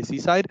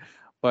OKC side.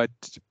 But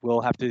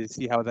we'll have to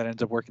see how that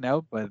ends up working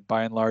out. But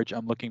by and large,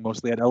 I'm looking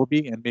mostly at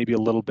Ellaby and maybe a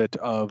little bit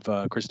of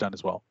Chris Dunn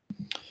as well.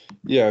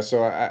 Yeah,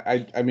 so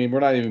I mean,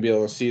 we're not even be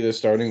able to see the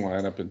starting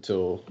lineup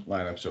until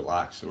lineups are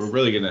locked. So we're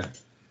really gonna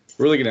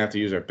have to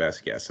use our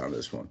best guess on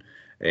this one.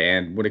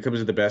 And when it comes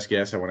to the best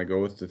guess, I want to go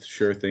with the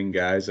sure thing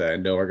guys I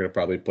know are going to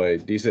probably play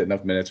decent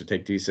enough minutes or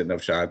take decent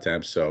enough shot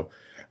attempts. So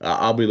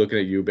I'll be looking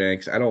at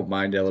Eubanks. I don't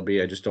mind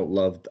Ellaby. I just don't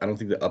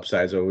think the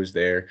upside's always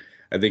there.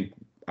 I think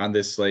on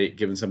this slate,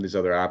 given some of these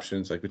other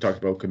options, like we talked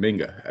about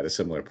Kuminga at a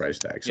similar price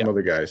tag, some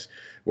other guys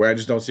where I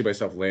just don't see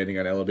myself landing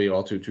on Ellaby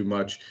all too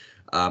much.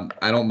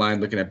 I don't mind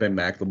looking at Ben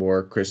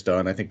McLemore, Chris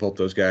Dunn. I think both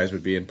those guys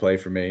would be in play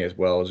for me as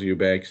well as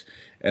Eubanks.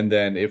 And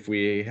then if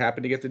we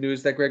happen to get the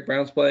news that Greg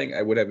Brown's playing,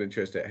 I would have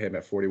interest at him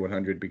at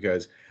 4,100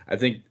 because I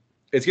think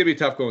it's going to be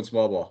tough going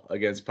small ball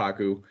against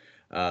Paku.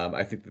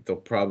 I think that they'll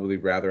probably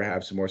rather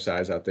have some more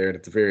size out there. And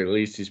at the very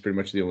least, he's pretty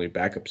much the only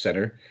backup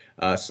center /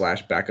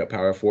 backup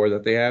power forward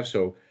that they have.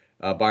 So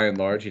by and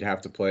large, he'd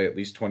have to play at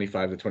least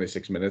 25 to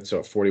 26 minutes. So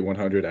at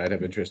 4,100, I'd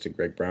have interest in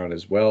Greg Brown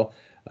as well.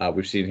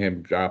 We've seen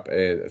him drop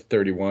a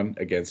 31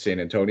 against San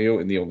Antonio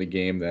in the only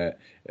game that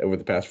over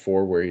the past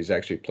 4 where he's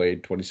actually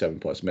played 27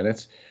 plus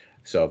minutes.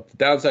 So the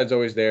downside's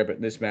always there, but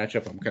in this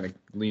matchup, I'm kind of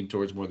lean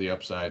towards more the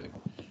upside.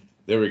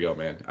 There we go,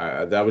 man.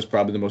 That was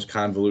probably the most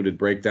convoluted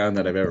breakdown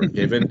that I've ever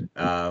given.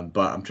 But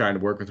I'm trying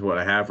to work with what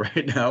I have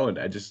right now, and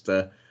I just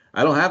I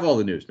don't have all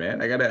the news, man.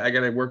 I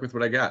gotta work with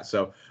what I got.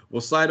 So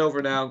we'll slide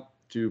over now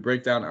to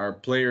break down our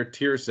player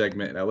tier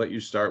segment, and I'll let you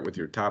start with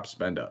your top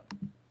spend up.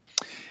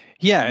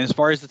 Yeah, and as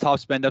far as the top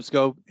spend ups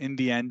go, in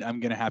the end,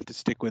 I'm gonna have to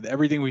stick with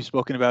everything we've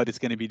spoken about. It's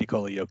gonna be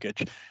Nikola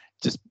Jokic.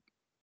 Just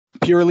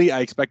purely,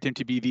 I expect him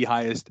to be the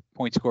highest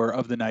point scorer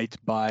of the night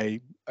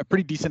by a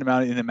pretty decent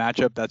amount in the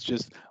matchup. That's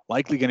just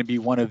likely going to be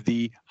one of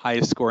the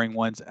highest scoring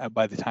ones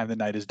by the time the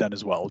night is done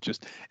as well.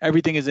 Just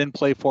everything is in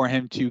play for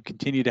him to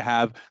continue to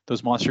have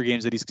those monster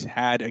games that he's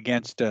had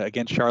against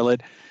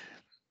Charlotte.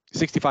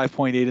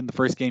 65.8 in the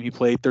first game he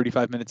played,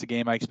 35 minutes a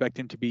game. I expect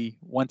him to be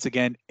once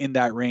again in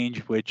that range,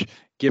 which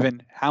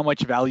given how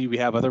much value we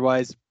have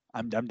otherwise,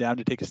 I'm down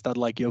to take a stud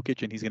like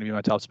Jokic, and he's going to be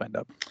my top spend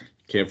up.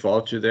 Can't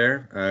fault you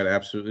there. I'd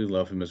absolutely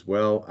love him as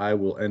well. I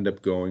will end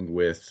up going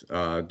with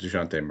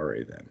DeJounte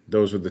Murray then.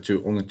 Those are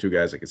the only two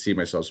guys I could see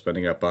myself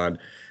spending up on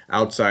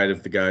outside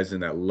of the guys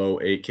in that low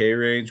 8K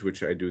range,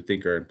 which I do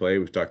think are in play.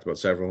 We've talked about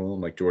several of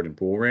them, like Jordan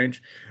Poole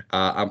range.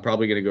 I'm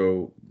probably going to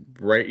go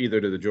right either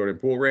to the Jordan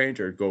Poole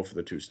range or go for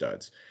the 2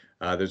 studs.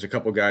 There's a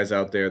couple guys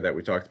out there that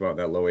we talked about in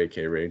that low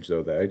 8K range,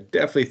 though, that I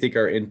definitely think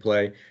are in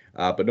play.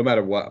 But no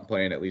matter what, I'm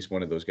playing at least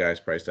one of those guys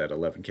priced at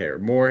 11K or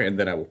more. And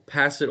then I will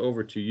pass it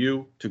over to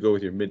you to go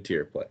with your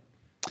mid-tier play.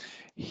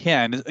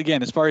 Yeah, and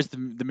again, as far as the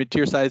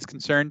mid-tier side is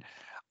concerned,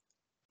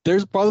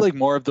 there's probably like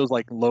more of those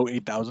like low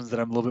 8,000s that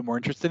I'm a little bit more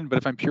interested in. But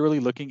if I'm purely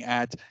looking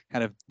at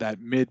kind of that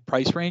mid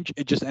price range,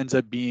 it just ends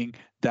up being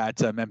that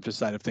Memphis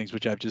side of things,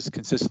 which I've just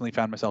consistently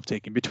found myself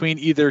taking between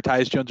either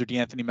Tyus Jones or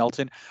DeAnthony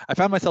Melton. I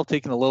found myself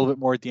taking a little bit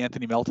more at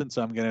DeAnthony Melton,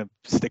 so I'm going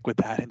to stick with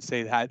that and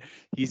say that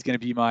he's going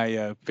to be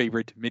my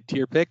favorite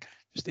mid-tier pick.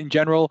 Just in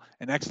general,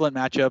 an excellent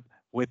matchup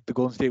with the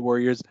Golden State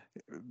Warriors,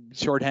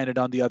 shorthanded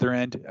on the other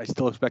end. I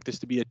still expect this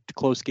to be a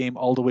close game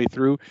all the way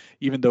through,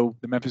 even though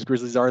the Memphis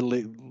Grizzlies are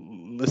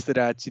listed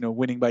at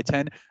winning by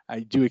 10.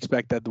 I do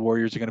expect that the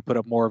Warriors are going to put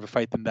up more of a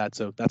fight than that.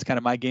 So that's kind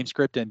of my game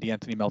script, and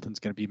DeAnthony Melton's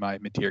going to be my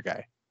mid-tier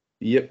guy.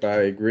 Yep,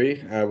 I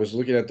agree. I was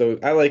looking at those.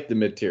 I like the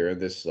mid-tier in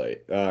this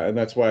slate, and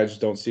that's why I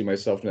just don't see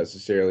myself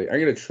necessarily.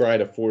 I'm going to try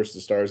to force the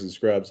stars and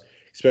scrubs,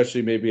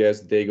 especially maybe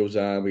as the day goes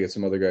on. We get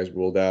some other guys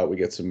ruled out. We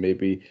get some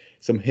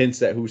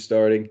hints at who's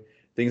starting.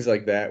 Things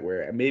like that,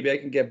 where maybe I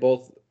can get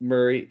both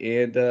Murray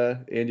and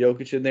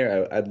Jokic in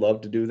there. I'd love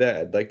to do that.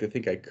 I'd like to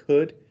think I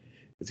could.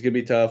 It's going to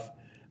be tough.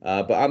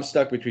 But I'm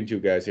stuck between 2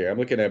 guys here. I'm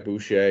looking at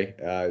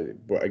Boucher.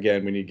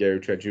 Again, we need Gary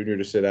Trent Jr.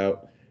 to sit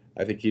out.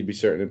 I think he'd be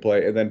certain in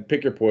play. And then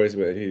pick your poison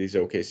with any of these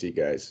OKC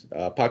guys.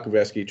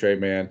 Pakuveski, Trey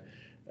Mann,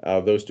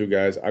 those 2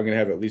 guys. I'm going to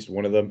have at least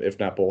one of them, if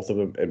not both of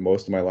them, in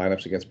most of my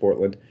lineups against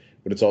Portland.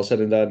 When it's all said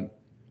and done,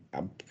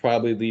 I'm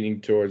probably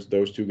leaning towards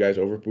those 2 guys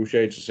over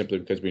Boucher, just simply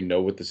because we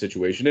know what the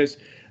situation is.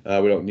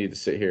 We don't need to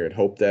sit here and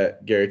hope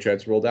that Gary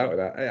Trent's rolled out.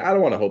 And I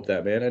don't want to hope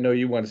that, man. I know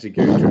you want to see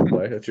Gary Trent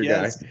play. That's your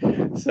guy.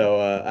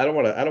 So I don't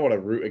want to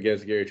root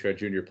against Gary Trent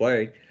Jr.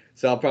 playing.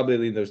 So I'll probably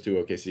lean those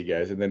 2 OKC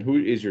guys. And then who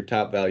is your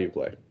top value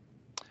play?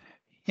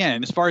 Yeah,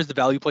 and as far as the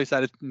value play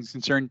side is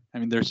concerned, I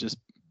mean, there's just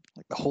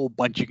like a whole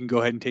bunch you can go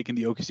ahead and take in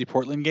the OKC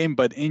Portland game.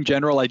 But in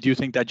general, I do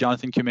think that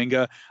Jonathan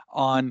Kuminga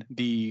on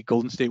the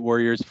Golden State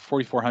Warriors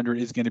 4,400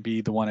 is going to be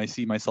the one I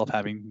see myself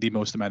having the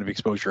most amount of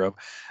exposure of.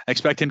 I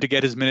expect him to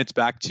get his minutes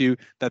back to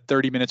that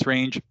 30 minutes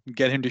range,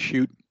 get him to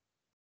shoot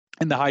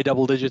in the high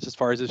double digits as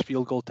far as his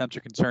field goal attempts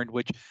are concerned,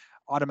 which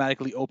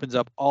automatically opens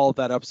up all of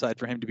that upside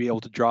for him to be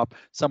able to drop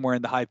somewhere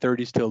in the high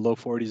 30s to low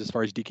 40s as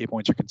far as DK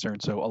points are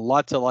concerned. So a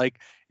lot to like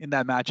in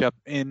that matchup,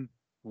 in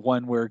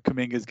one where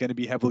Kuminga is going to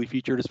be heavily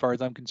featured as far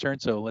as I'm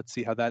concerned. So let's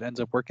see how that ends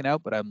up working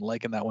out, but I'm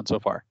liking that one so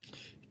far.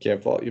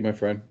 Can't fault you, my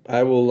friend.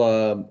 I will.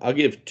 I'll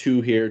give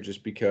two here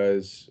just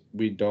because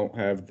we don't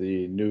have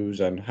the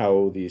news on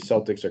how the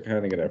Celtics are kind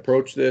of going to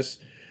approach this.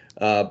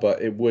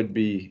 But it would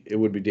be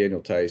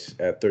Daniel Tice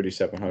at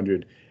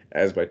 3,700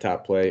 as my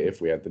top play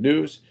if we had the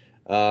news.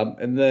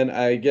 And then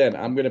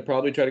I'm going to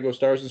probably try to go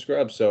Stars and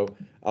Scrubs. So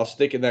I'll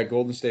stick in that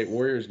Golden State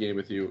Warriors game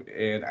with you.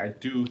 And I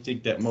do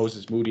think that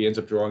Moses Moody ends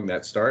up drawing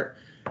that start.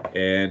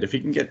 And if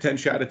he can get 10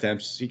 shot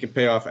attempts, he can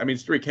pay off. I mean,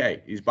 it's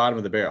 3K. He's bottom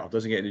of the barrel.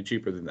 Doesn't get any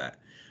cheaper than that.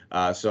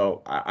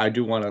 So I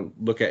do want to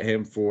look at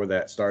him for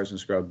that Stars and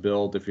Scrub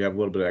build. If you have a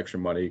little bit of extra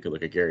money, you could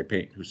look at Gary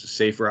Payton, who's a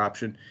safer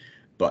option.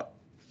 But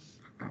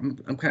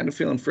I'm kind of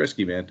feeling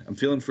frisky, man. I'm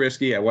feeling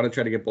frisky. I want to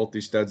try to get both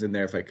these studs in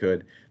there if I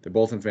could. They're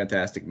both in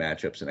fantastic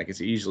matchups, and I can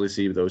easily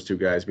see those two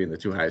guys being the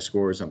two highest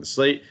scorers on the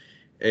slate.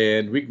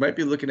 And we might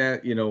be looking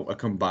at, a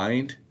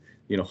combined,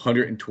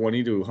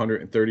 120 to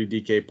 130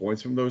 DK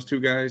points from those two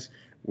guys,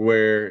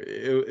 where,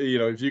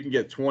 if you can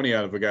get 20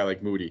 out of a guy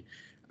like Moody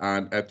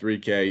at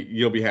 3K,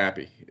 you'll be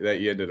happy that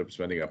you ended up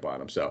spending up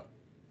on him. So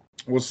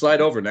we'll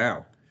slide over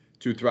now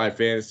to Thrive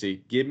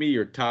Fantasy. Give me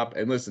your top.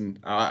 And listen,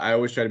 I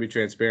always try to be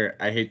transparent.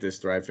 I hate this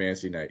Thrive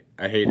Fantasy night.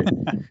 I hate it.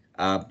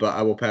 But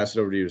I will pass it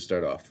over to you to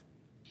start off.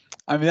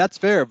 I mean, that's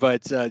fair,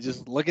 but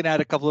just looking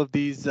at a couple of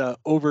these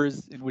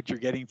overs in which you're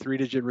getting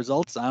 3-digit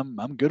results, I'm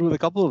good with a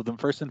couple of them.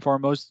 First and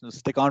foremost,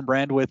 stick on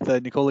brand with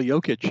Nikola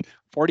Jokic,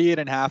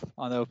 48.5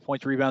 on the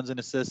points, rebounds, and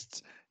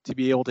assists to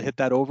be able to hit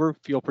that over.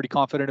 Feel pretty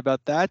confident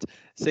about that.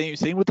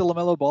 Same with the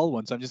LaMelo Ball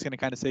one. So I'm just going to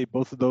kind of say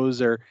both of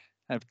those are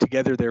kind of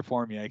together there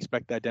for me. I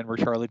expect that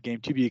Denver-Charlotte game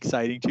to be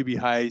exciting, to be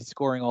high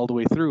scoring all the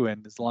way through.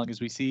 And as long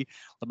as we see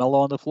LaMelo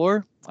on the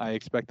floor, I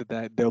expect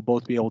that they'll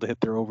both be able to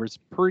hit their overs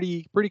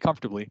pretty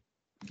comfortably.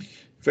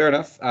 Fair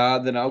enough.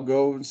 Then I'll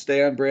go and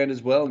stay on brand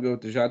as well and go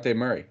with DeJounte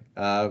Murray.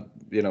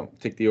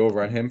 Take the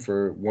over on him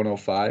for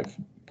 105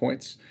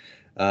 points.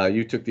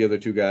 You took the other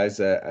two guys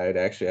that I'd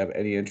actually have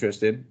any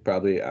interest in,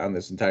 probably on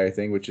this entire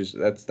thing, which is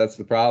that's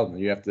the problem.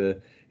 You have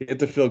to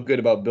feel good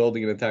about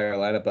building an entire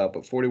lineup up.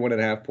 But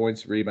 41.5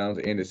 points, rebounds,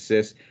 and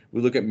assists.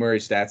 We look at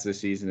Murray's stats this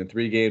season. In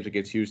 3 games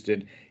against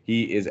Houston,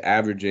 he is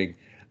averaging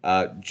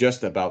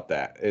just about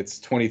that. It's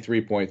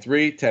 23.3,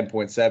 10.7,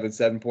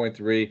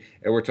 7.3,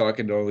 and we're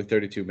talking only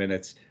 32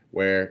 minutes,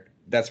 where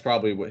that's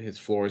probably what his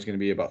floor is going to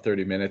be, about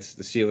 30 minutes.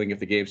 The ceiling, if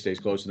the game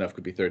stays close enough,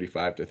 could be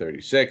 35 to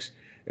 36,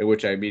 in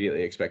which I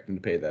immediately expect him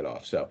to pay that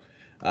off. So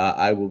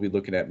I will be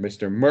looking at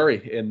Mr.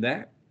 Murray, and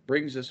that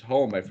brings us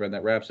home, my friend.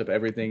 That wraps up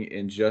everything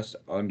in just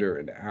under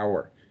an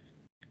hour.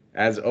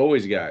 As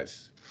always,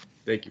 guys,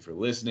 thank you for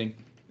listening.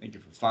 Thank you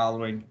for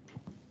following.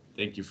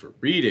 Thank you for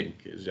reading,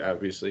 because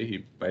obviously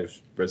he might have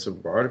read some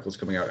of our articles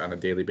coming out on a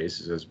daily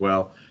basis as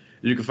well.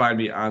 You can find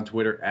me on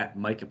Twitter at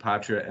Mike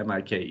Apotria,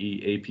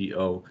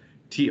 MikeApotria.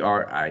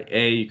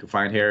 You can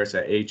find Harris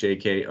at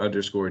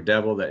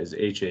HAK_Devil. That is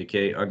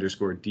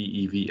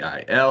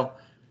HAK_DEVIL.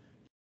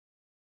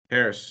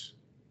 Harris,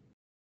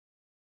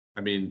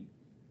 I mean,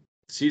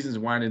 season's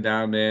winding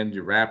down, man.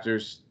 Your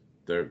Raptors,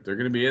 they're going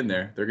to be in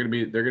there. They're going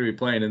to be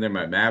playing in there.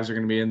 My Mavs are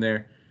going to be in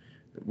there.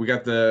 We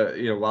got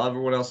while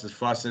everyone else is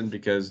fussing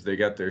because they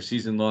got their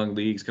season-long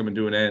leagues coming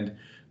to an end,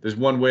 there's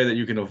one way that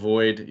you can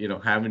avoid,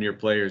 having your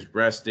players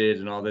rested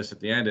and all this at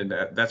the end, and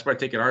that's by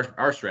taking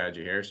our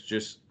strategy here. It's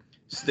just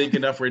stink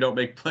enough where you don't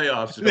make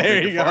playoffs and don't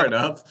make it far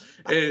enough.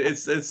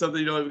 It's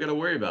something you don't even got to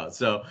worry about.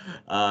 So,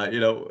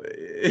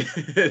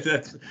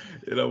 that's,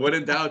 when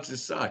in doubt,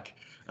 just suck.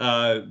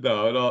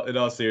 No, in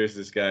all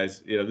seriousness,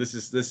 guys, this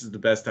is the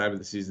best time of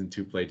the season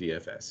to play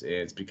DFS. And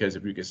it's because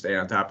if you can stay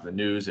on top of the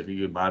news, if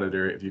you can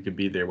monitor, if you can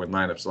be there when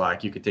lineups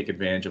lock, you can take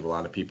advantage of a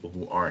lot of people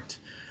who aren't,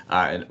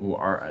 and who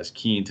aren't as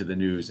keen to the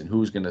news and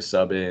who's going to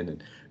sub in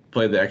and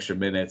play the extra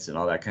minutes and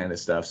all that kind of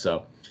stuff.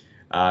 So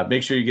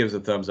make sure you give us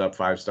a thumbs up,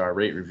 5-star,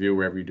 rate, review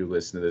wherever you do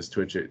listen to this,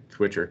 Twitcher,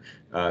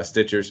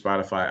 Stitcher,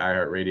 Spotify,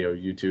 iHeartRadio,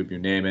 YouTube, you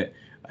name it.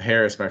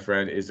 Harris, my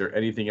friend, is there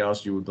anything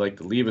else you would like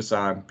to leave us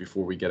on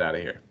before we get out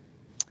of here?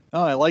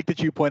 Oh, I like that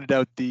you pointed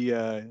out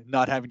the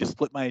not having to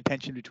split my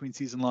attention between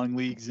season-long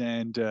leagues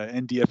and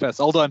DFS.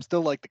 Although I'm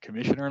still like the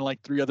commissioner in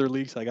like 3 other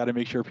leagues, so I got to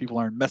make sure people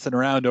aren't messing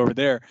around over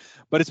there.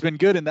 But it's been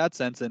good in that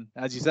sense, and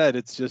as you said,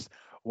 it's just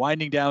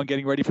winding down,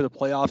 getting ready for the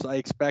playoffs. I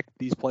expect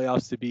these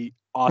playoffs to be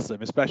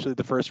awesome, especially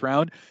the first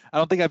round. I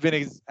don't think I've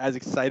been as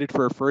excited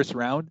for a first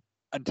round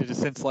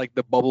since like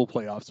the bubble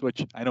playoffs,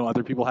 which I know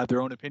other people have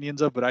their own opinions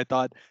of, but I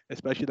thought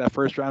especially that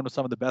first round was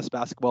some of the best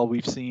basketball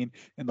we've seen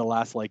in the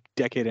last like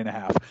decade and a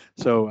half.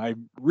 So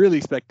I'm really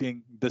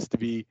expecting this to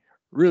be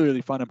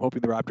really fun. I'm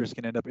hoping the Raptors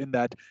can end up in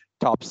that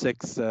top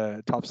six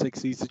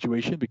seed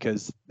situation,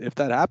 because if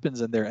that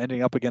happens and they're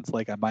ending up against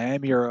like a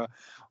Miami or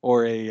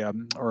a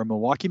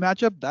Milwaukee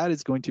matchup, that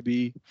is going to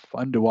be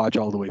fun to watch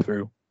all the way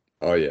through.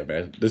 Oh yeah,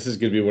 man. This is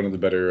going to be one of the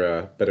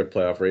better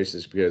playoff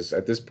races because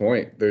at this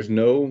point, there's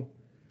no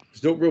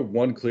real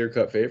one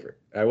clear-cut favorite.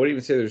 I wouldn't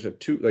even say there's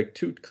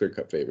two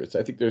clear-cut favorites.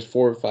 I think there's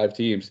 4 or 5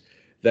 teams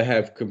that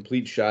have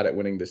complete shot at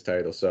winning this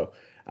title. So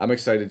I'm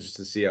excited just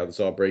to see how this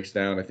all breaks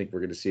down. I think we're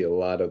going to see a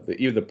lot of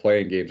even the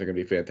playing games are going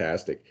to be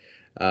fantastic.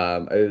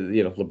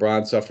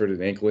 LeBron suffered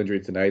an ankle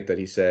injury tonight that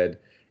he said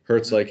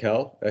hurts like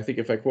hell. I think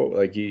if I quote,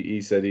 like he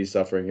said he's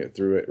suffering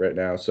through it right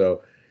now.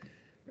 So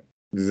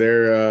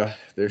their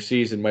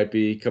season might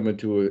be coming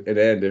to an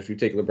end if you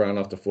take LeBron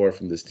off the floor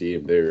from this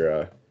team.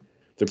 They're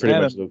pretty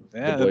much the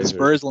the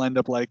Spurs will end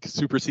up like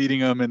superseding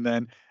them, and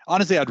then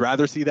honestly, I'd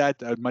rather see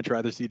that. I'd much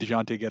rather see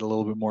DeJounte get a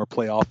little bit more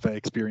playoff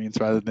experience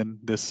rather than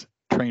this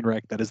train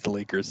wreck that is the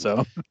Lakers.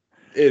 So,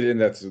 and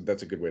that's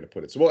a good way to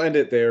put it. So we'll end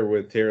it there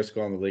with Terrace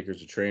calling the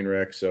Lakers a train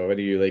wreck. So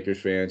any of you Lakers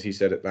fans, he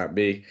said it, not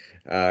me.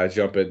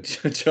 Jump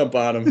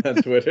on him on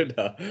Twitter.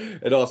 No,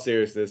 in all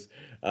seriousness,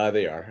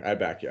 they are. I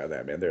back you on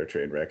that, man. They're a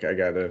train wreck. I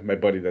got my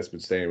buddy that's been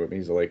staying with me.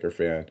 He's a Laker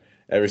fan.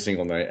 Every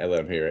single night, I let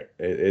him hear it.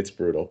 It's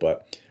brutal,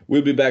 but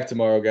we'll be back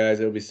tomorrow,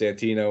 guys. It'll be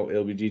Santino.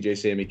 It'll be DJ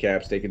Sammy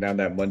Caps taking down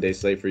that Monday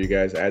slate for you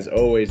guys. As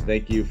always,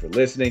 thank you for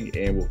listening,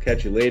 and we'll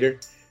catch you later.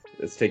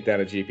 Let's take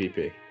down a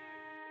GPP.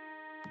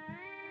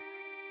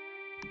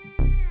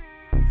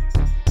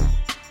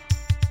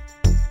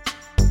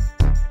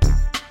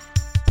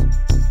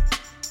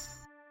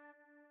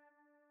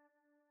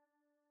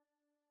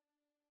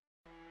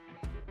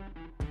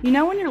 You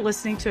know when you're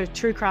listening to a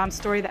true crime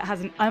story that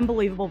has an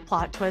unbelievable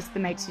plot twist that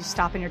makes you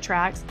stop in your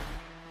tracks?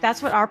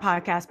 That's what our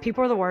podcast,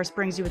 People Are the Worst,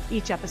 brings you with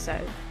each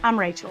episode. I'm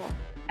Rachel.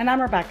 And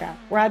I'm Rebecca.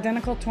 We're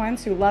identical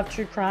twins who love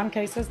true crime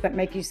cases that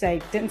make you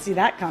say, didn't see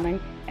that coming,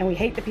 and we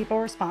hate the people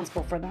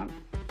responsible for them.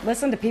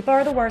 Listen to People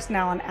Are the Worst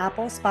now on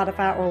Apple,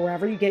 Spotify, or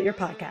wherever you get your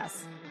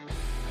podcasts.